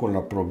cumplo con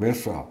la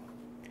promesa.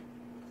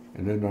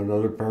 And then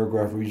another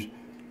paragraph reads,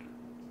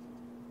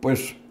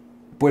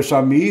 pues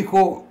a mi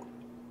hijo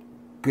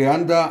que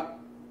anda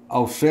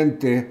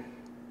ausente,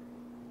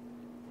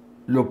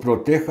 lo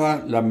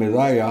proteja la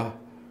medalla,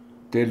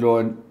 te lo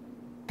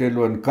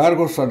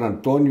encargo, San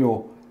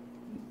Antonio,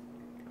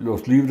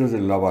 los libres de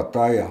la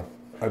batalla.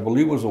 I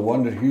believe it was the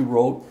one that he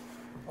wrote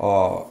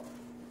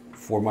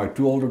for my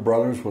two older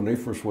brothers when they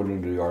first went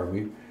into the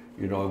army.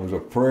 It was a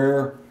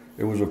prayer.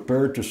 It was a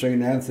prayer to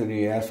St.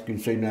 Anthony, asking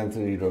St.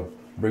 Anthony to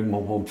bring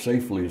them home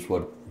safely is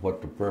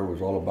what the prayer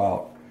was all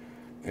about.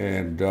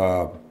 And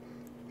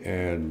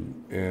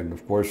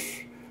of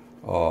course,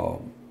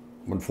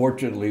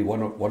 unfortunately,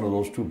 one of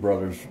those two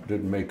brothers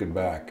didn't make it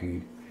back.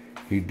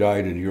 He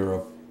died in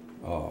Europe,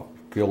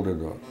 killed at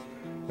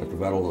the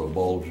Battle of the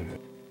Bulge.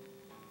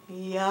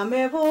 Ya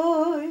me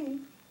voy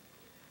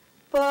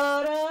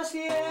para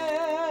siempre.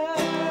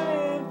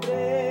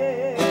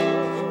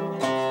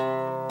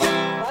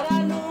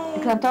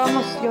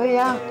 Cantábamos yo y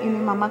mi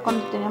mamá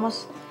cuando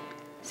teníamos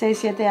 6,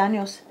 7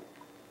 años.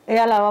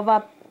 Ella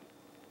lavaba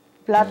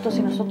platos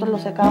y nosotros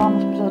los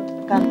secábamos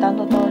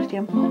cantando todo el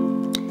tiempo.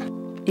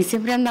 Y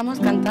siempre andamos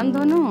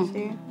cantando, ¿no?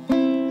 Sí.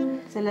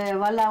 Se le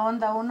va la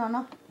onda a uno,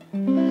 ¿no?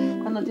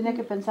 Cuando tiene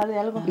que pensar de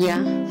algo. Ya.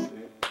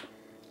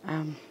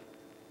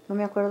 No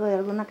me acuerdo de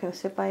alguna que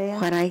sepa ella.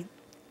 What I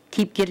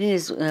keep getting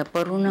is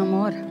por un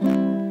amor.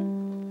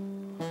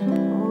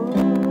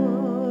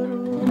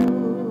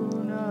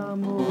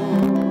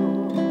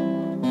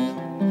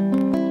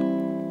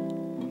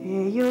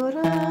 He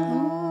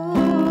llorado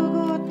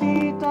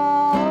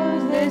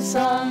gotitas de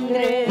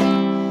sangre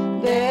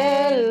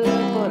del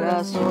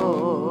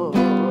corazón.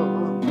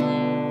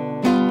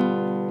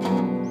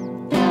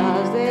 Me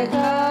has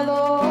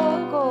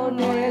dejado con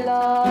el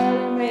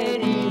alma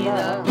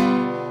herida,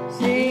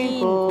 sin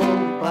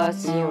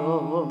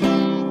compasión.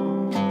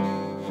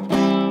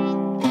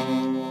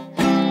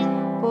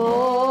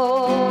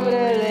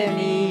 Pobre de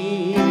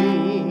mí,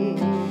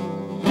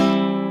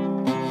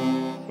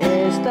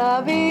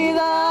 esta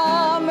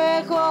vida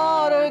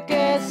mejor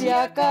que se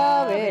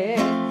acabe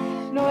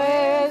no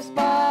es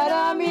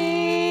para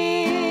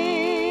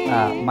mí.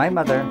 My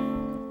mother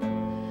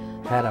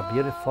had a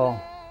beautiful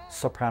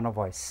soprano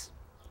voice,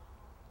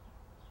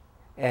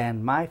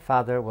 and my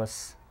father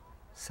was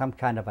some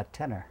kind of a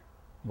tenor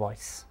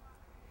voice.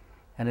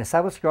 And as I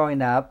was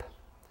growing up,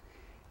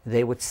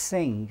 they would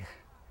sing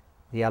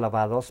the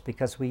alabados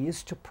because we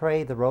used to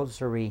pray the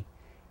rosary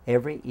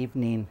every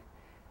evening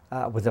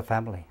with the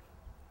family.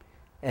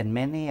 And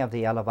many of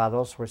the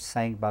alabados were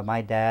sang by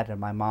my dad and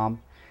my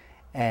mom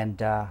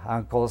and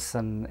uncles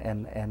and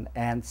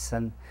aunts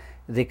and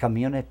the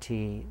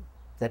community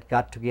that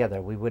got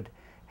together. We would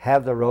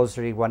have the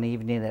rosary one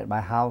evening at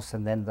my house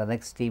and then the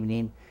next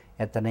evening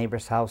at the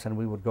neighbor's house, and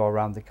we would go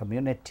around the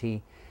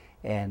community.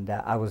 And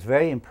I was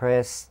very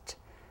impressed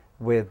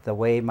with the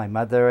way my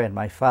mother and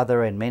my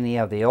father and many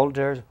of the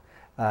older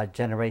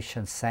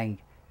generations sang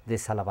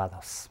these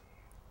alabados.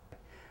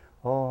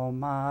 Oh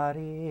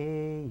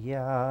María,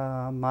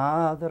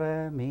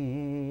 Madre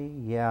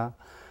mía,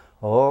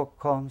 oh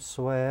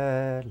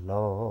consuelo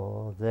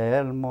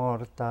del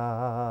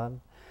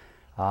mortal,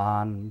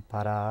 ampararme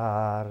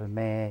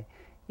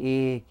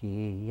y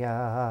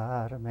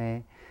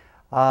guiarme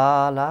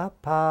a la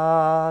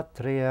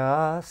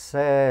patria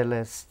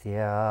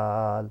celestial,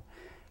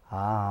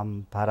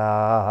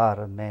 ampararme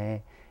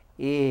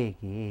y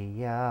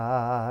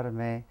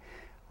guiarme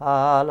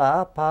a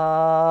la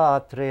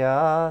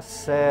patria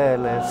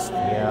celestial.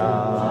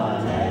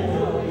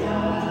 Aleluya,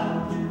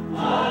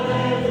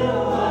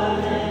 aleluya,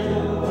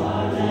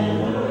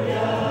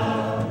 aleluya,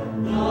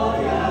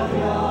 gloria a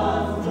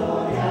Dios,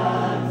 gloria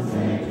al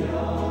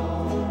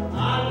Señor.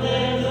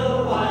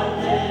 Aleluya,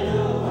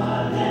 aleluya,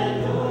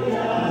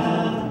 aleluya,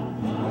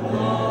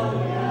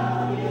 gloria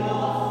a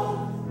Dios,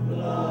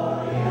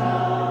 gloria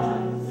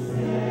al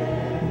Señor.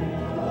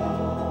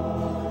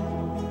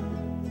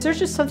 There's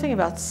just something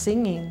about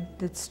singing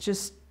that's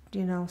just,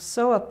 you know,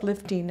 so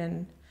uplifting,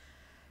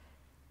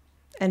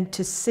 and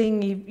to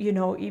sing, you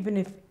know, even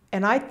if,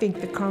 and I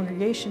think the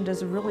congregation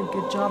does a really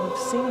good job of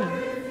singing.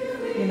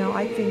 You know,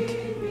 I think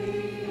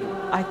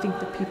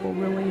the people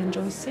really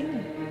enjoy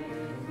singing.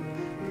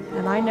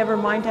 And I never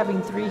mind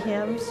having 3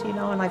 hymns, you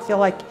know, and I feel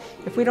like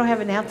if we don't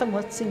have an anthem,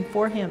 let's sing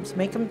 4 hymns.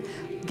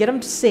 Get them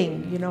to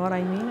sing, you know what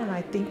I mean? And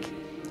I think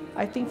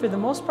for the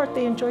most part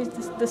they enjoy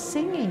the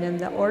singing and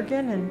the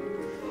organ. And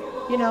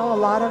you know, a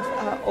lot of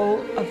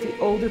the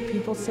older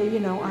people say, you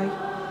know,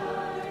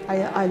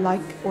 I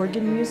like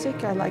organ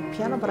music, I like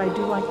piano, but I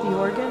do like the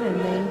organ,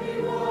 and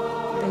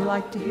they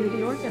like to hear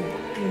the organ,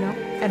 you know.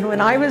 And when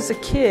I was a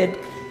kid,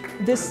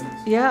 this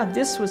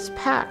was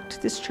packed.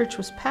 This church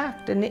was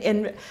packed,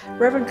 and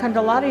Reverend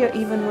Candelaria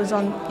even was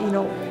on, you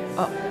know,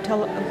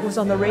 was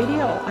on the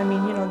radio. I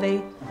mean, you know,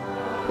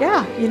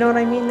 you know what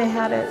I mean. They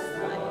had it.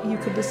 You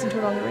could listen to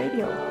it on the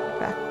radio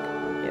back,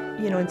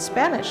 you know, in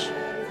Spanish.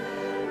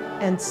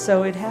 And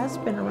so it has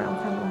been around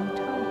for a long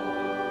time.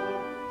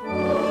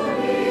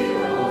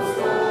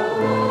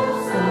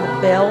 And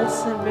the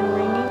bells have been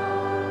ringing.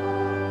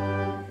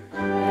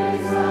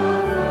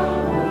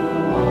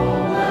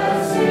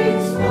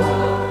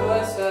 Santo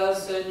es el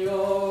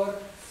Señor,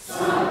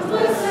 Santo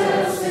es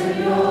el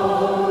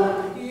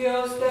Señor,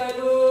 Dios del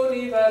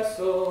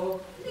universo,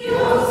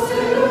 Dios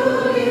del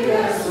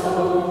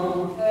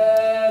universo,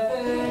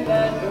 heaven and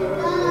earth.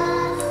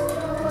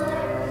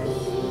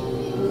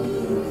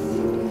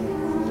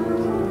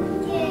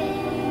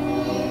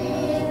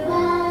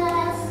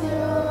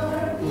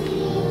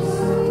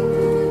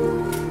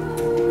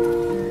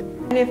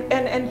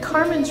 And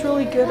Carmen's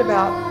really good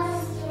about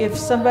if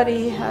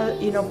somebody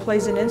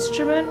plays an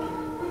instrument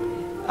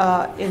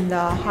in the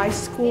high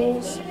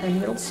schools and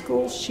middle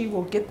schools, she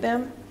will get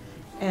them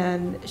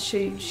and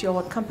she'll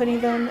accompany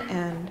them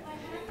and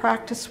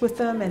practice with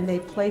them, and they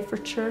play for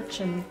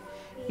church, and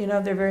you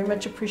know, they're very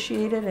much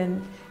appreciated,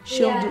 and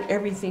she'll do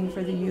everything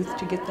for the youth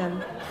to get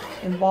them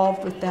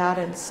involved with that.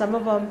 And some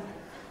of them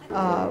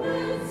are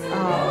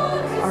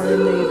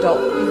in the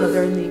adult, you know,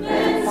 they're in the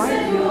choir.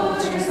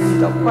 It's just the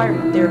adult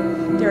choir.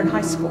 They're in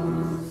high school,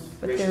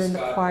 but they're in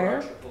the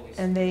choir,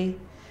 and they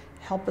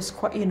help us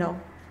quite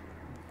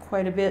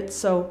a bit.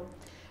 So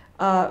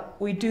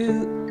we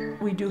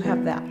do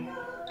have that.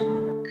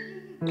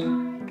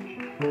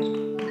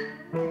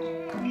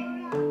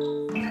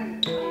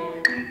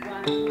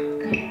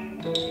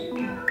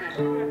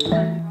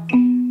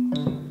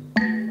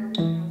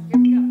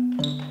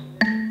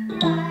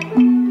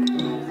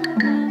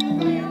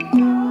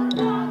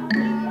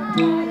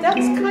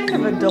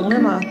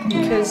 Dilemma,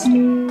 because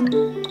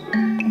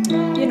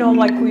you know,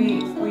 like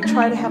we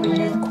try to have a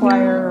youth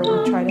choir,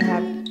 or we try to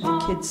have the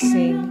kids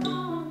sing,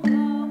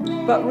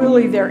 but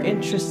really their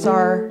interests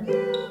are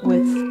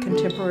with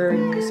contemporary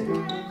music.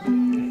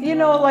 You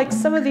know, like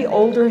some of the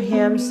older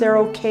hymns, they're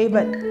okay,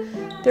 but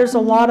there's a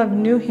lot of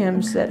new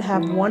hymns that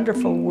have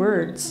wonderful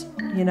words,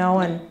 you know,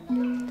 and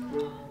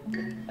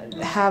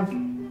have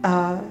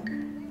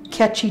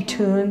catchy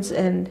tunes,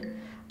 and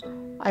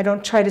I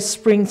don't try to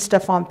spring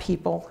stuff on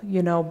people,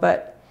 you know,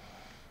 but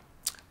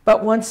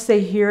once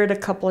they hear it a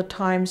couple of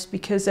times,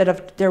 because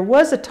there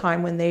was a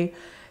time when they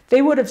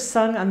would have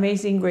sung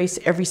Amazing Grace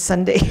every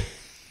Sunday,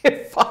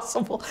 if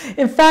possible.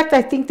 In fact,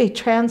 I think they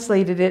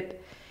translated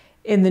it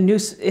in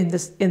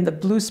the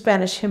blue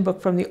Spanish hymn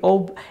book from the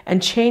old,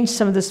 and changed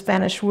some of the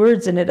Spanish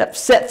words, and it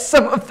upset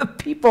some of the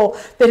people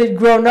that had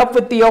grown up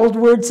with the old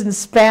words in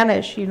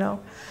Spanish, you know.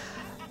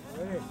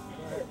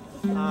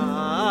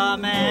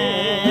 Amazing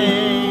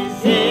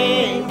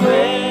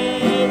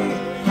grace,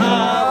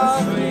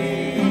 how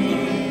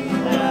sweet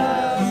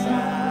the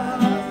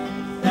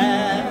sound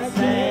that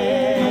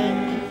saved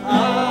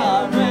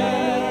a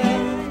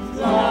wretch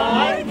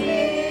like me.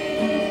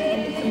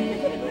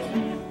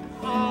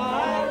 I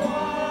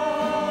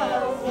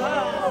was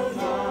lost,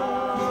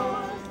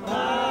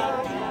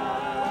 but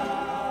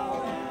now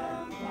am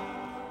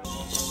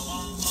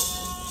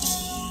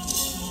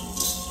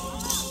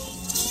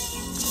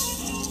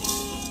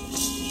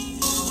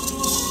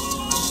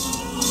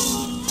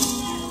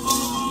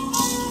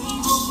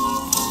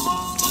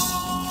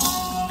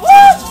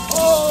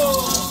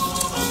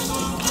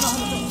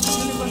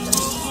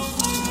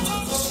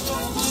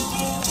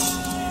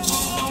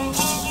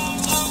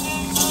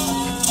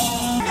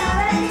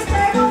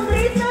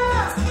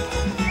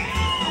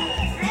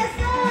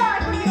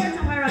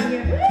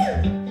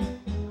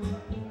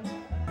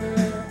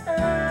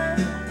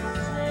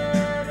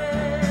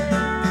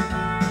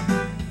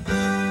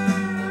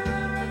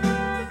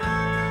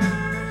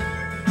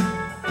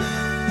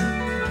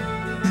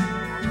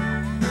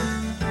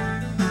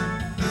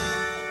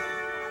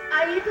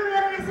Ahí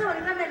tuvieron esa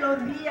bonita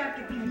melodía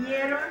que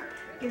pidieron,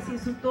 que si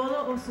su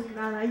todo o su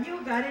nada.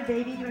 You got it,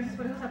 baby. Gracias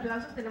por esos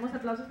aplausos. Tenemos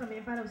aplausos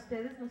también para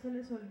ustedes, no se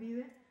les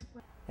olvide.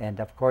 And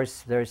of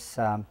course, there's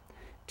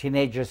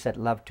teenagers that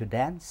love to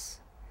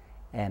dance.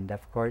 And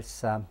of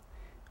course,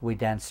 we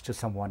dance to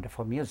some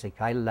wonderful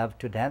music. I love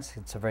to dance.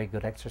 It's a very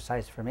good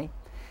exercise for me.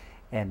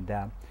 And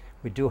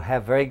we do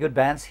have very good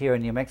bands here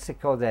in New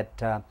Mexico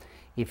that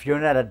if you're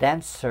not a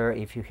dancer,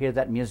 if you hear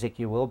that music,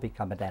 you will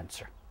become a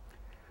dancer.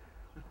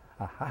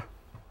 Aha.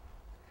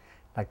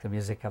 Like the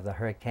music of the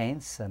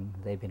Hurricanes, and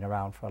they've been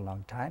around for a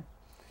long time.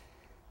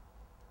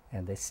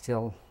 And they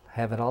still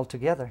have it all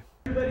together.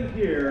 Everybody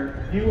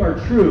here, you are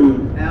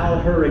true Al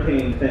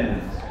Hurricane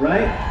fans,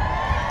 right?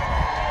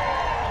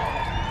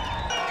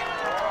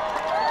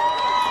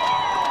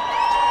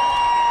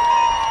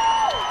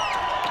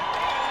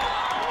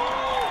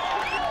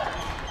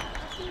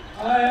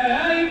 Ay,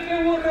 ay,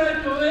 qué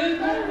borracho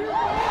vengo.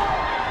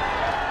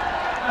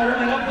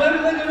 Ábreme la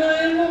puerta que me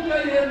vengo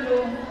cayendo.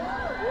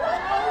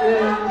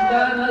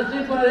 Ventanas y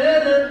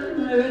paredes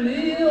me he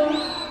venido.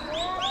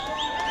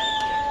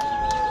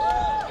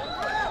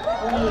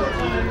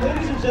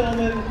 Ladies and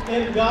gentlemen,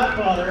 and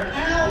Godfather,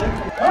 Al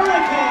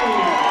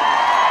Hurricane!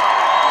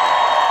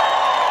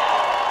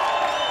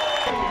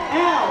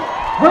 Al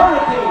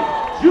Hurricane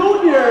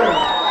Jr.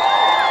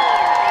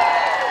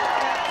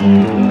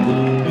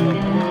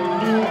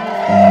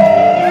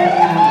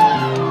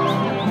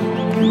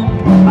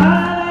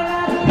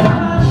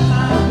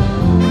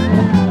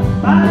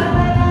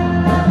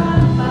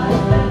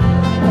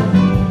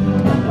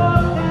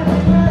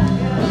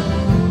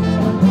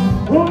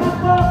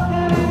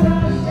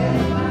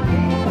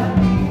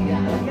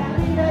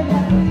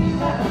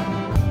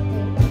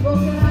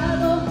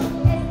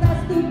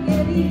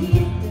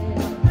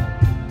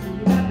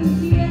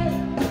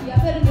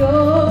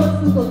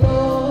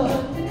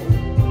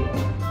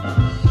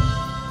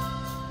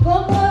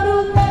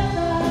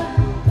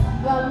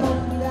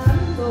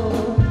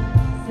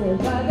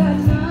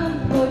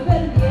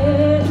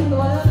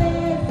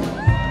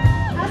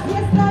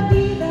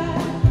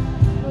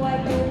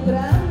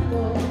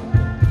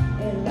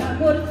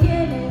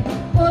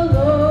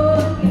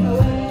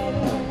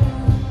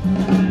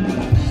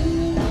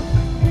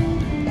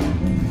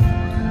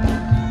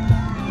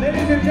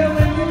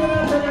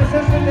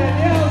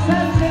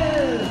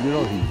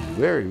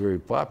 Very, very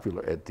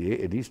popular at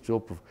the, and he's still,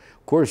 of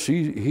course,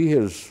 he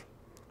has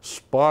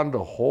spawned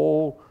the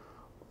whole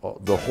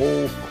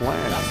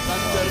clan.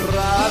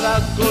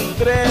 Cerradas con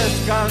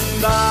tres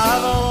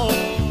candados,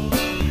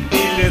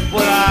 diles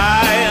por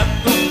ahí a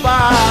tu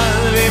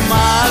padre,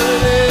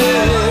 madre,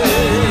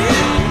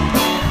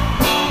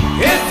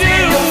 que si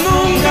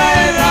nunca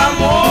el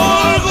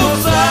amor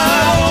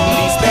gozado.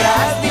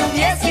 Vísperas de un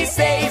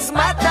 16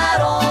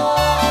 mataron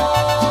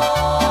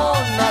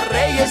a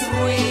Reyes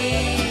Ruiz.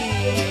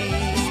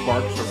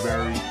 Sparks are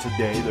very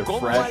today. They're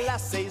fresh.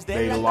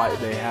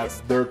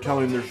 They're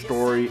telling their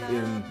story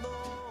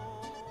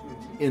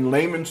in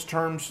layman's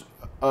terms,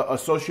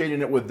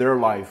 associating it with their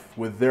life,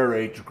 with their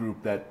age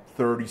group, that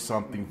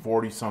 30-something,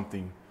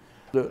 40-something.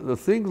 The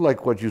things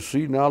like what you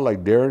see now,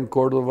 like Darren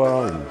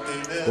Cordova and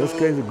those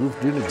kinds of groups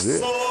didn't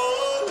exist.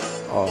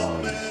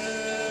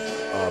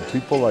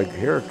 People like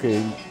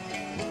Hurricane,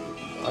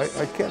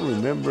 I can't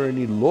remember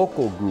any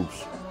local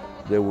groups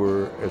that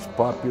were as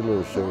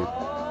popular as, say,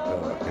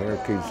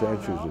 Hurricane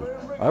Sanchez is.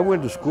 I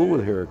went to school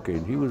with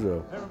Hurricane. He was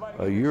a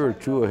year or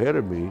two ahead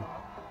of me,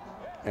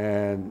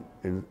 and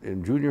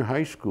in junior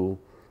high school,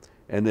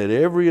 and at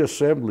every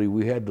assembly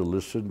we had to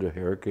listen to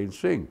Hurricane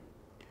sing.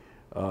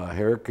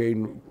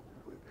 Hurricane,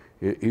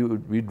 he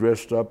would be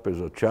dressed up as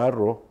a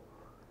charro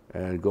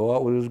and go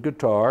out with his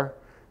guitar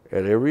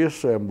at every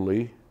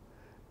assembly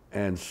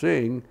and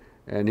sing,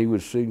 and he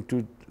would sing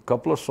a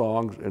couple of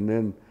songs, and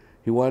then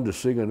he wanted to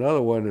sing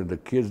another one, and the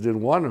kids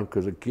didn't want him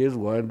because the kids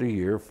wanted to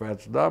hear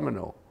Fats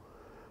Domino.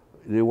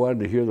 They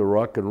wanted to hear the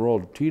rock and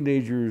roll.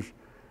 Teenagers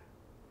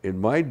in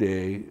my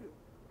day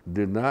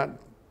did not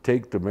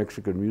take the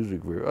Mexican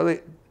music very well.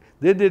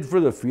 They did for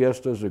the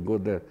fiestas and go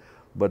there,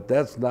 but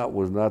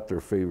was not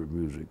their favorite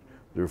music.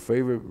 Their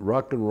favorite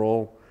rock and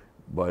roll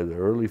by the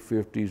early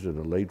 50s and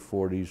the late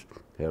 40s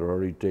had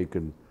already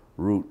taken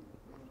root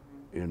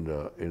in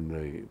the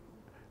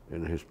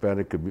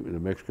Hispanic, the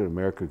Mexican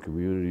American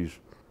communities,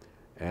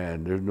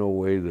 and there's no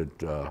way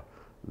that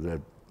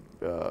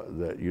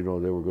you know,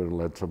 they were going to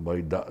let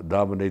somebody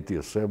dominate the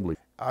assembly.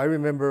 I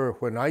remember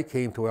when I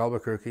came to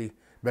Albuquerque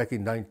back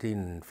in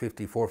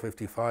 1954,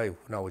 55,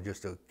 when I was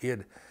just a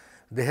kid,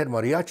 they had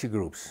mariachi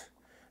groups,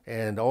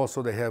 and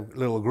also they have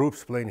little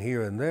groups playing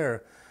here and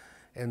there.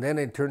 And then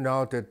it turned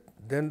out that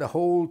then the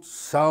whole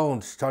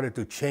sound started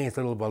to change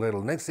little by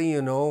little. Next thing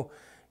you know,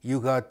 you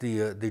got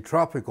the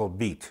tropical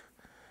beat,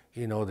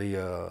 you know,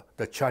 the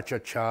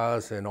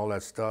cha-cha-chas and all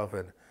that stuff.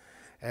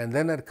 And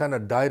then it kind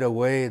of died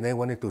away, and they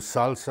went into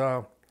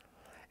salsa.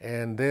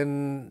 And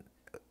then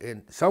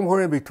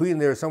somewhere in between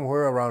there,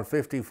 somewhere around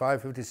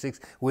 55, 56,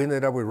 we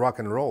ended up with rock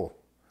and roll.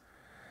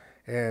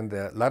 And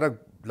a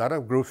lot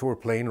of groups were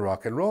playing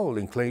rock and roll.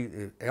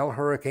 El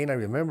Hurricane, I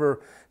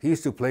remember, he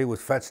used to play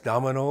with Fats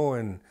Domino,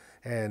 and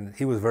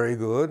he was very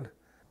good.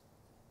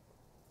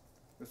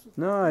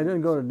 No, I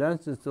didn't go to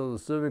dances till the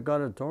Civic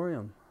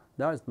Auditorium.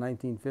 That was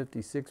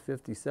 1956,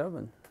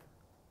 57.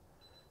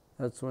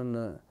 That's when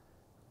the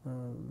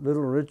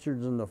Little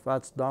Richards and the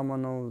Fats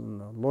Dominoes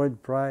and the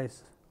Lloyd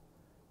Price,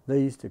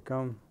 they used to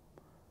come,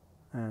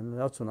 and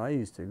that's when I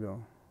used to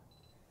go.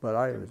 But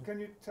I was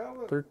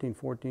 13,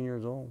 14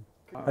 years old.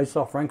 I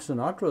saw Frank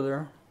Sinatra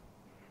there,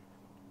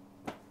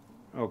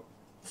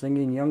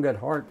 singing Young at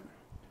Heart,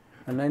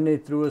 and then they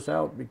threw us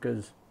out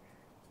because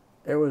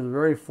it was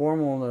very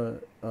formal.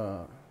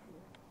 The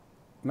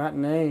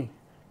matinee,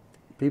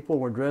 people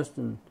were dressed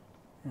in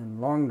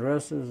long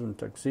dresses and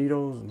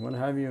tuxedos and what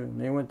have you, and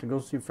they went to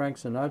go see Frank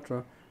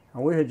Sinatra,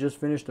 and we had just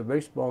finished a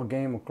baseball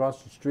game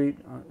across the street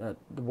at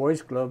the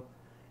boys club,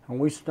 and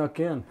we snuck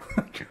in.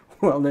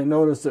 Well, they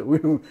noticed that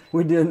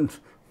we didn't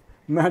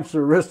match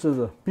the rest of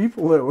the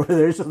people that were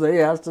there, so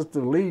they asked us to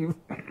leave.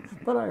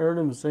 But I heard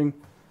him sing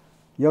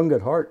Young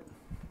at Heart.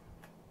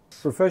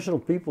 Professional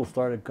people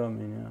started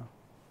coming, yeah.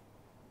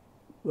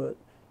 But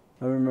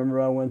I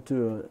remember I went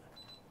to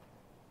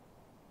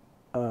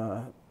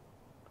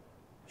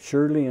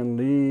Shirley and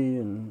Lee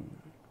and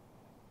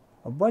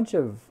a bunch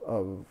of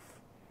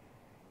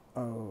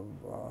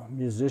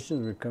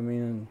musicians were coming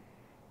in,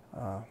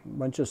 a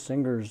bunch of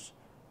singers,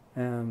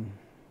 and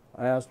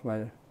I asked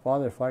my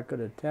father if I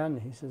could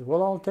attend. He says,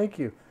 well, I'll take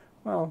you.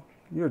 Well,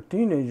 you're a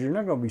teenager, you're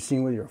not going to be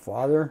seen with your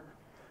father,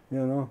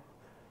 you know.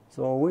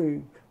 So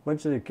a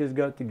bunch of the kids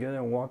got together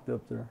and walked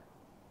up there.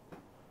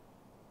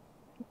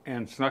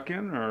 And snuck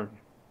in, or?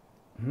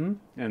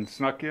 And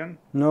snuck in?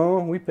 No,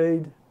 we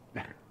paid.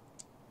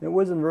 It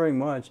wasn't very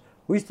much.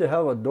 We used to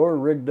have a door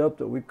rigged up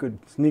that we could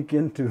sneak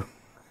into.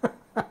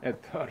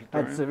 At the auditorium?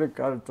 At Civic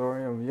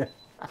Auditorium, yeah.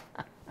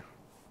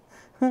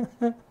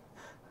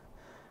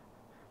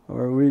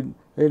 Or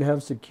they'd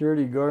have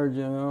security guards,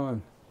 you know,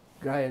 and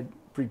guy would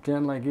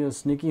pretend like he was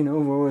sneaking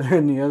over there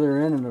in the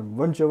other end, and a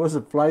bunch of us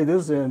would fly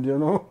this end, you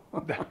know.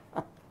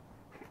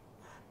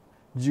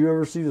 Did you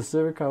ever see the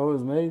Civic, how it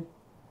was made?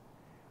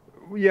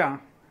 Yeah.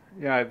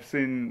 Yeah, I've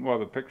seen, well,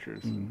 the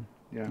pictures.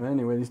 Yeah. But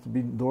anyway, there used to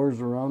be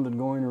doors around and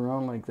going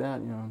around like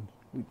that, you know.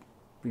 We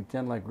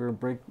pretend like we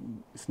were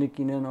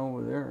sneaking in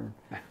over there.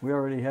 We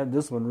already had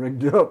this one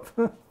rigged up.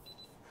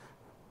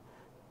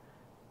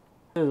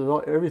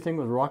 Everything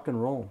was rock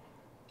and roll.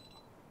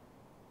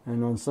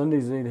 And on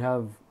Sundays they'd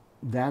have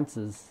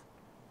dances.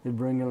 They'd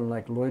bring in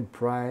like Lloyd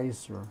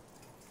Price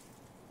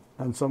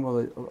and some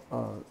of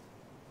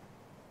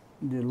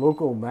the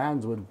local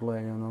bands would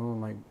play, you know,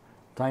 like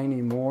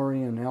Tiny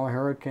Maury and El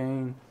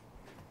Hurricane.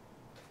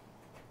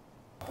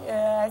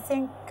 I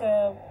think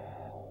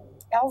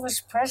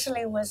Elvis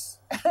Presley was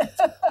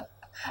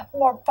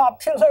more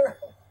popular.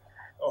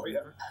 Oh,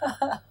 yeah.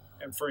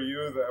 And for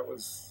you, that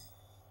was...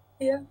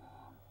 Yeah.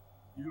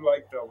 You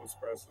liked Elvis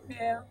Presley.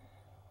 Yeah.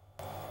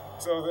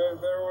 So there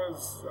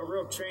was a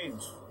real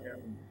change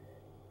in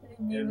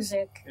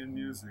music. In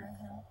music.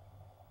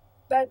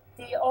 But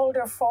the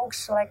older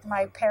folks, like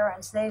my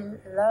parents, they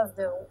loved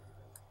the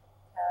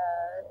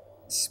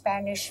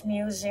Spanish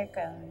music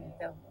and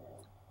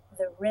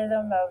the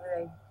rhythm of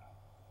the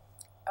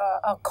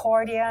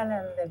accordion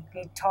and the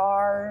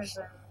guitars.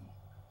 And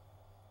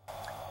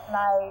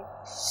my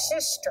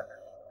sister,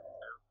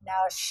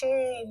 now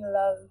she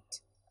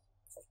loved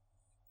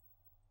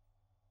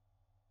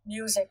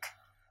music.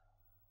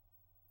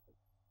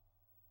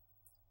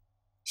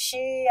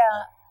 She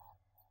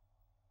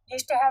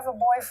used to have a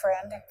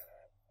boyfriend,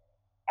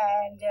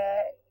 and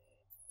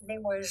they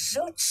were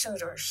zoot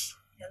suiters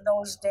in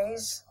those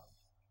days.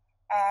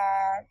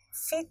 And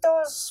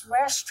Fito's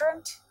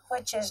restaurant,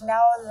 which is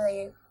now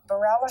the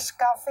Barelas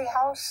Coffee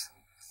House,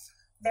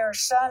 their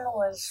son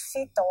was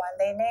Fito, and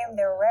they named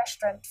their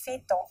restaurant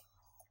Fito.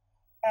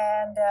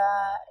 And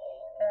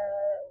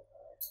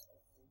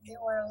there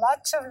were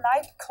lots of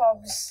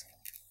nightclubs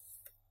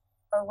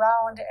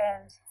around,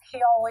 and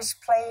he always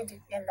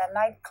played in the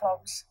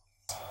nightclubs.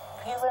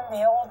 Even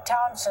the Old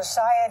Town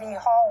Society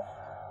Hall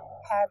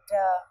had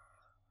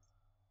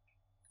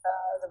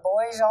the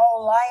boys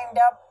all lined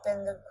up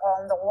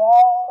on the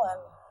wall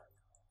and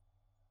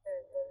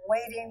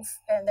waiting,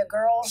 and the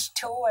girls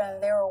too,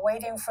 and they were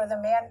waiting for the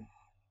men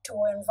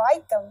to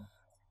invite them.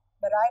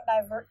 But I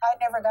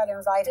never got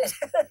invited.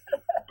 But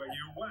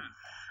you went.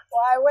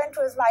 Well, I went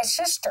with my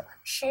sister.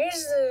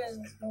 She's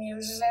the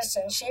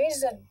musician.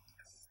 She's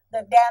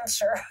the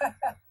dancer.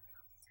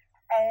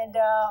 And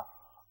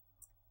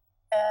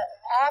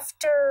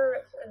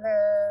after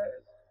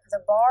the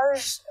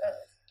bars,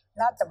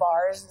 not the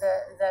bars,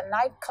 the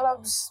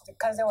nightclubs,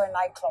 because there were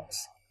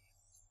nightclubs,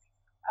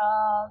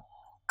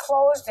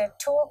 closed at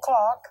 2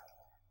 o'clock.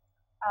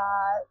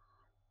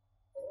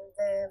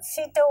 The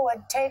Fito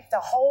would take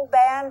the whole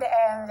band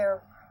and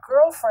their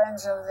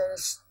girlfriends of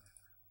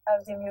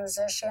the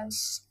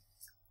musicians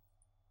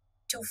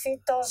to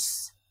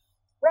Fito's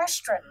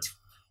restaurant.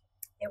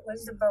 It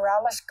was the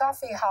Barrales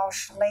Coffee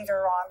House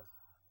later on.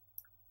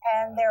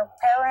 And their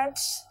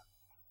parents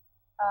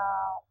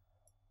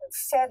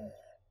fed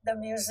the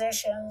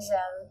musicians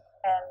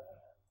and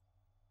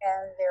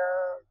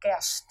their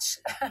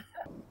guests.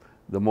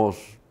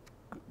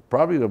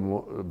 Probably the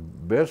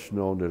best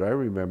known that I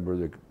remember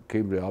that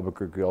came to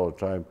Albuquerque all the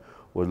time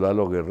was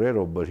Lalo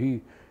Guerrero, but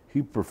he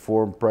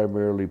performed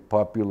primarily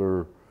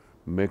popular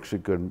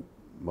Mexican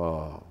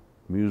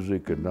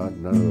music and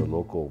none of the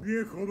local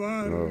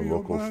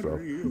stuff.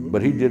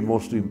 But he did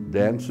mostly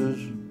dances.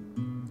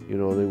 You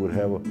know, they would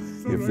have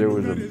if there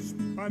was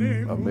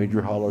a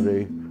major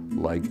holiday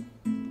like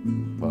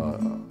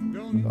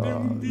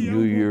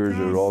New Year's,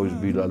 there would always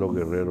be Lalo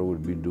Guerrero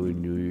would be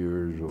doing New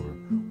Year's or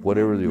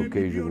whatever the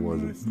occasion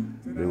was.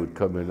 They would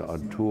come in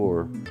on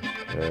tour,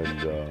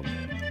 and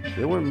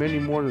there weren't many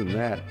more than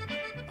that.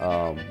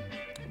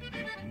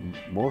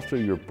 Most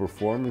of your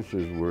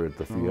performances were at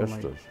the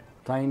fiestas.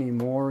 Like Tiny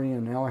Maury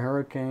and El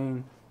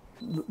Hurricane.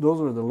 Those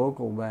were the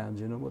local bands,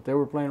 you know, but they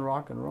were playing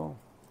rock and roll.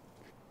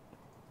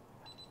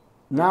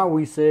 Now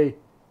we say,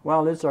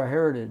 well, it's our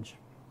heritage.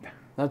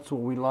 That's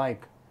what we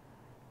like.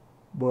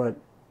 But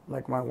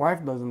like my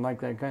wife doesn't like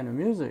that kind of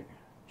music.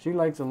 She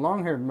likes the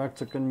long-haired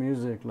Mexican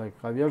music like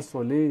Javier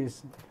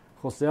Solis,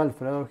 Jose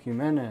Alfredo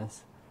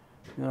Jimenez.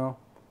 You know,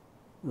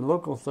 the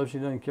local stuff she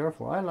doesn't care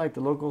for. I like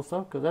the local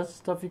stuff because that's the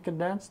stuff you can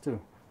dance to.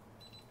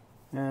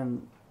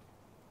 And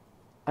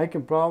I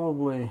can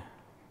probably,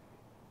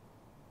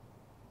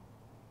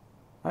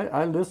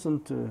 I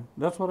listen to,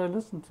 that's what I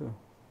listen to.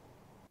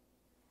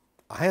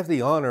 I have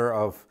the honor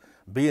of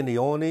being the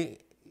only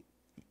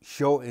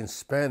show in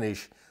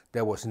Spanish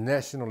that was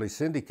nationally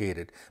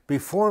syndicated.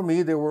 Before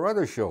me, there were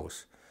other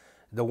shows.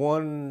 The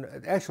one,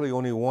 actually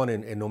only one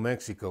in New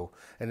Mexico,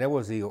 and that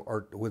was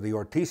with the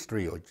Ortiz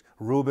trio,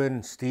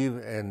 Ruben, Steve,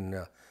 and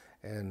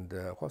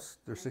what's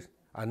their sister?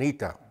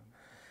 Anita.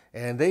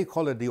 And they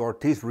called it the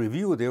Ortiz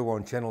Review. They were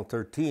on Channel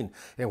 13.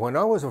 And when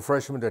I was a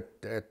freshman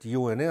at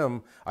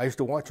UNM, I used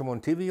to watch them on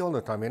TV all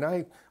the time. And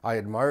I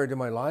admired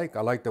them, I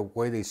liked the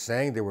way they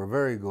sang. They were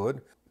very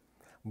good.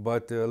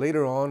 But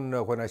later on,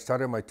 when I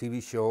started my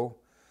TV show,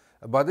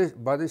 by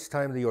this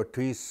time the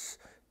Ortiz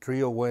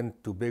trio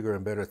went to bigger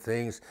and better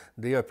things.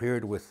 They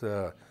appeared with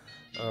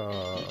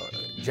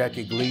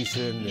Jackie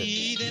Gleason,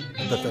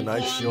 The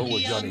Tonight Show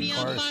with Johnny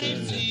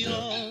Carson,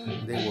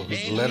 and they were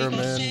with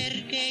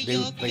Letterman. They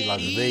would play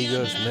Las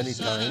Vegas many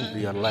times,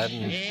 the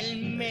Aladdin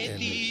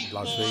in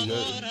Las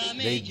Vegas.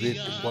 They did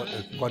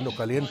Cuando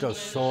Calienta el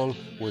Sol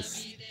with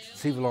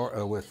Steve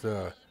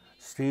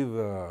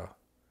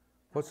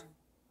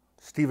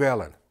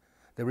Allen.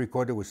 They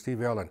recorded with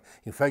Steve Allen.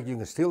 In fact, you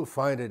can still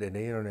find it in the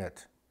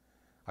internet.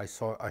 I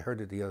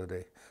heard it the other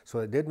day. So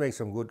they did make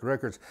some good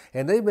records.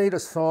 And they made a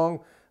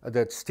song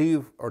that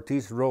Steve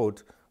Ortiz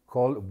wrote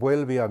called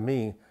Vuelve a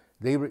mí.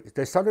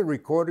 They started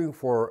recording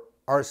for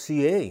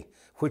RCA,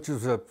 which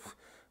is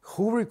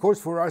who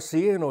records for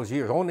RCA in those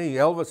years? Only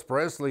Elvis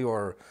Presley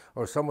or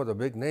some of the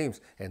big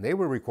names. And they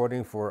were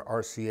recording for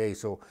RCA.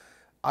 So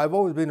I've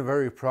always been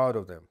very proud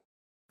of them.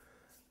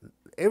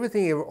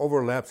 Everything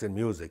overlaps in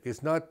music.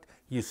 It's not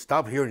you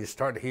stop here and you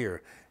start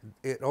here.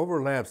 It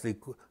overlaps.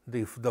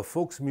 The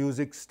folks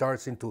music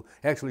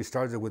actually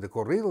starts with the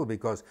corrido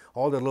because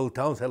all the little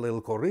towns had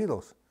little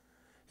corridos.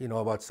 You know,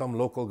 about some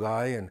local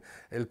guy and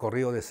el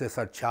corrido de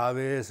Cesar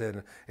Chavez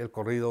and el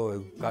corrido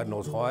de God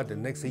knows what.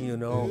 And next thing you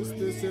know,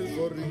 Este es el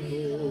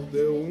corrido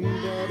de un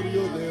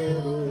barrio de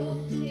oro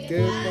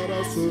que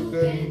para su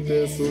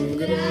gente es un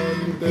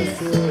gran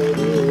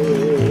tesoro.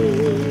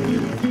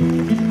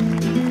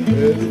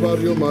 El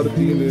barrio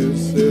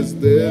Martínez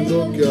es de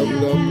lo que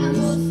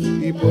hablamos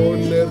y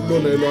ponerlo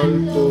en el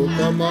alto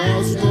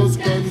jamás nos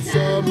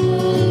cansamos.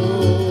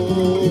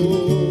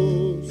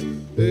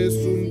 Es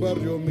un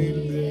barrio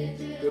humilde,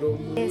 pero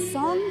muy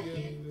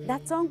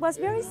That song was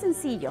very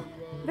sencillo.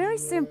 Very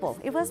simple.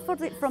 It was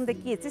from the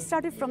kids. It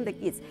started from the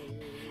kids.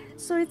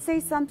 So it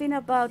says something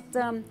about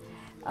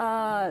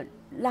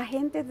la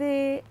gente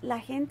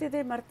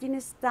de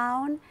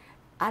Martineztown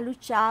ha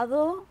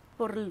luchado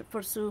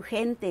por su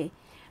gente,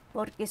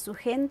 porque su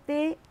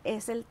gente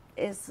es el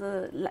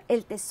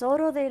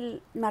tesoro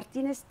del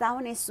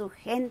Martineztown, es su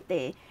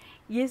gente.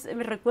 Y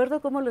me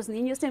recuerdo cómo los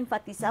niños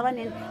enfatizaban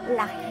en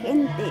la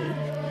gente.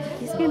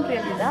 Y es que en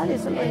realidad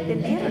eso lo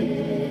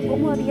entendieron,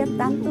 cómo había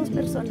tantas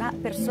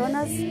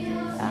personas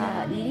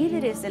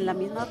líderes en la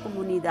misma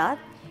comunidad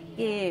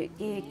que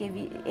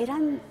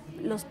eran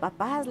los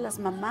papás, las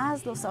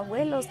mamás, los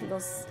abuelos,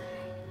 los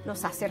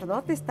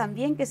sacerdotes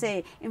también, que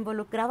se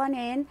involucraban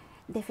en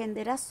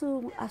defender a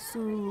su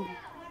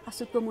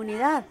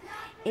comunidad,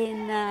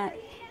 en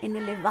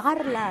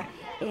elevarla,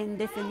 en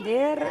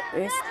defender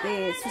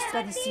sus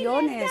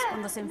tradiciones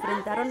cuando se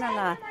enfrentaron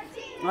al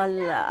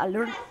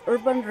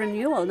urban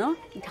renewal, ¿no?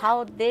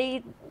 How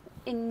they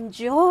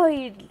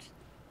enjoyed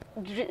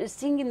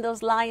singing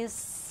those lines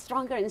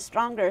stronger and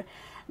stronger.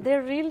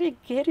 They're really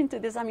getting to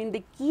this. I mean,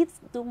 the kids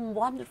do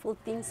wonderful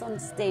things on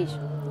stage.